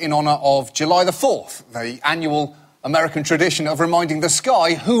this week in honour of July the 4th, the annual American tradition of reminding the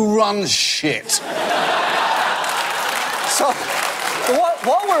sky who runs shit. So,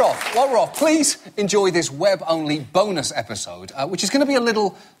 while we're off, please enjoy this web-only bonus episode, which is going to be a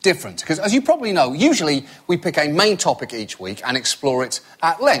little different. Because, as you probably know, usually we pick a main topic each week and explore it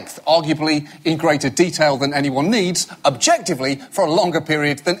at length, arguably in greater detail than anyone needs, objectively for a longer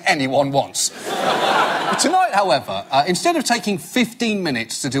period than anyone wants. Tonight, however, instead of taking 15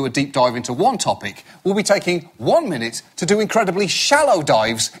 minutes to do a deep dive into one topic, we'll be taking 1 minute to do incredibly shallow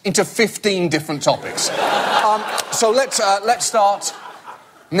dives into 15 different topics. So let's start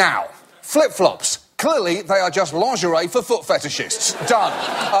now. Flip-flops. Clearly, they are just lingerie for foot fetishists. Done.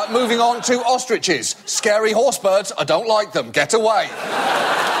 Moving on to ostriches. Scary horsebirds. I don't like them. Get away.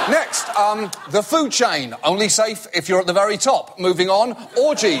 Next, the food chain. Only safe if you're at the very top. Moving on,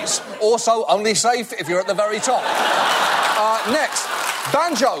 orgies. Also only safe if you're at the very top. Next,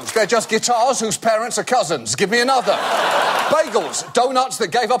 Banjos, they're just guitars whose parents are cousins. Give me another. Bagels, donuts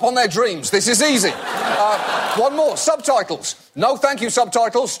that gave up on their dreams. This is easy. One more, subtitles. No thank you,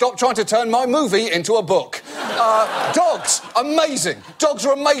 subtitles. Stop trying to turn my movie into a book. Dogs, amazing. Dogs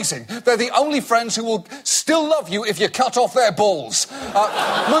are amazing. They're the only friends who will still love you if you cut off their balls.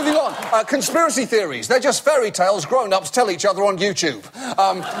 Moving on, conspiracy theories. They're just fairy tales grown-ups tell each other on YouTube.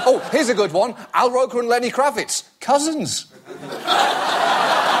 Here's a good one. Al Roker and Lenny Kravitz, cousins.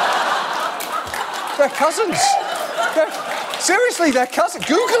 They're cousins. Seriously, they're cousins.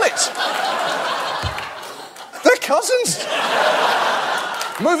 Google it. They're cousins.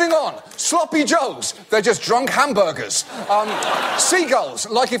 Moving on. Sloppy Joes. They're just drunk hamburgers. Seagulls.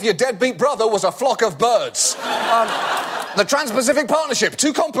 Like if your deadbeat brother was a flock of birds. The Trans-Pacific Partnership.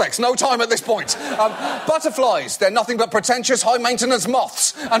 Too complex. No time at this point. Butterflies. They're nothing but pretentious, high-maintenance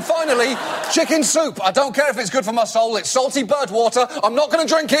moths. And finally, chicken soup. I don't care if it's good for my soul. It's salty bird water. I'm not going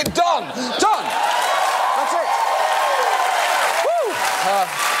to drink it. Done. Done. That's it. Woo.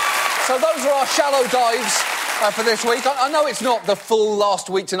 So those are our shallow dives for this week. I know it's not the full Last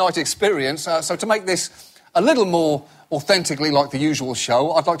Week Tonight experience, so to make this a little more authentically like the usual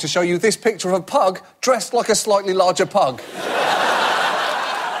show, I'd like to show you this picture of a pug dressed like a slightly larger pug.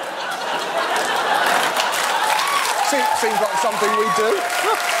 Seems like something we do.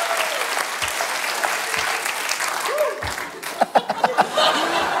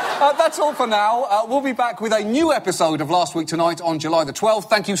 That's all for now. We'll be back with a new episode of Last Week Tonight on July the 12th.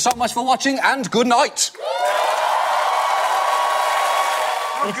 Thank you so much for watching, and good night.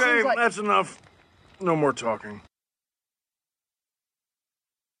 Okay, that's enough. No more talking.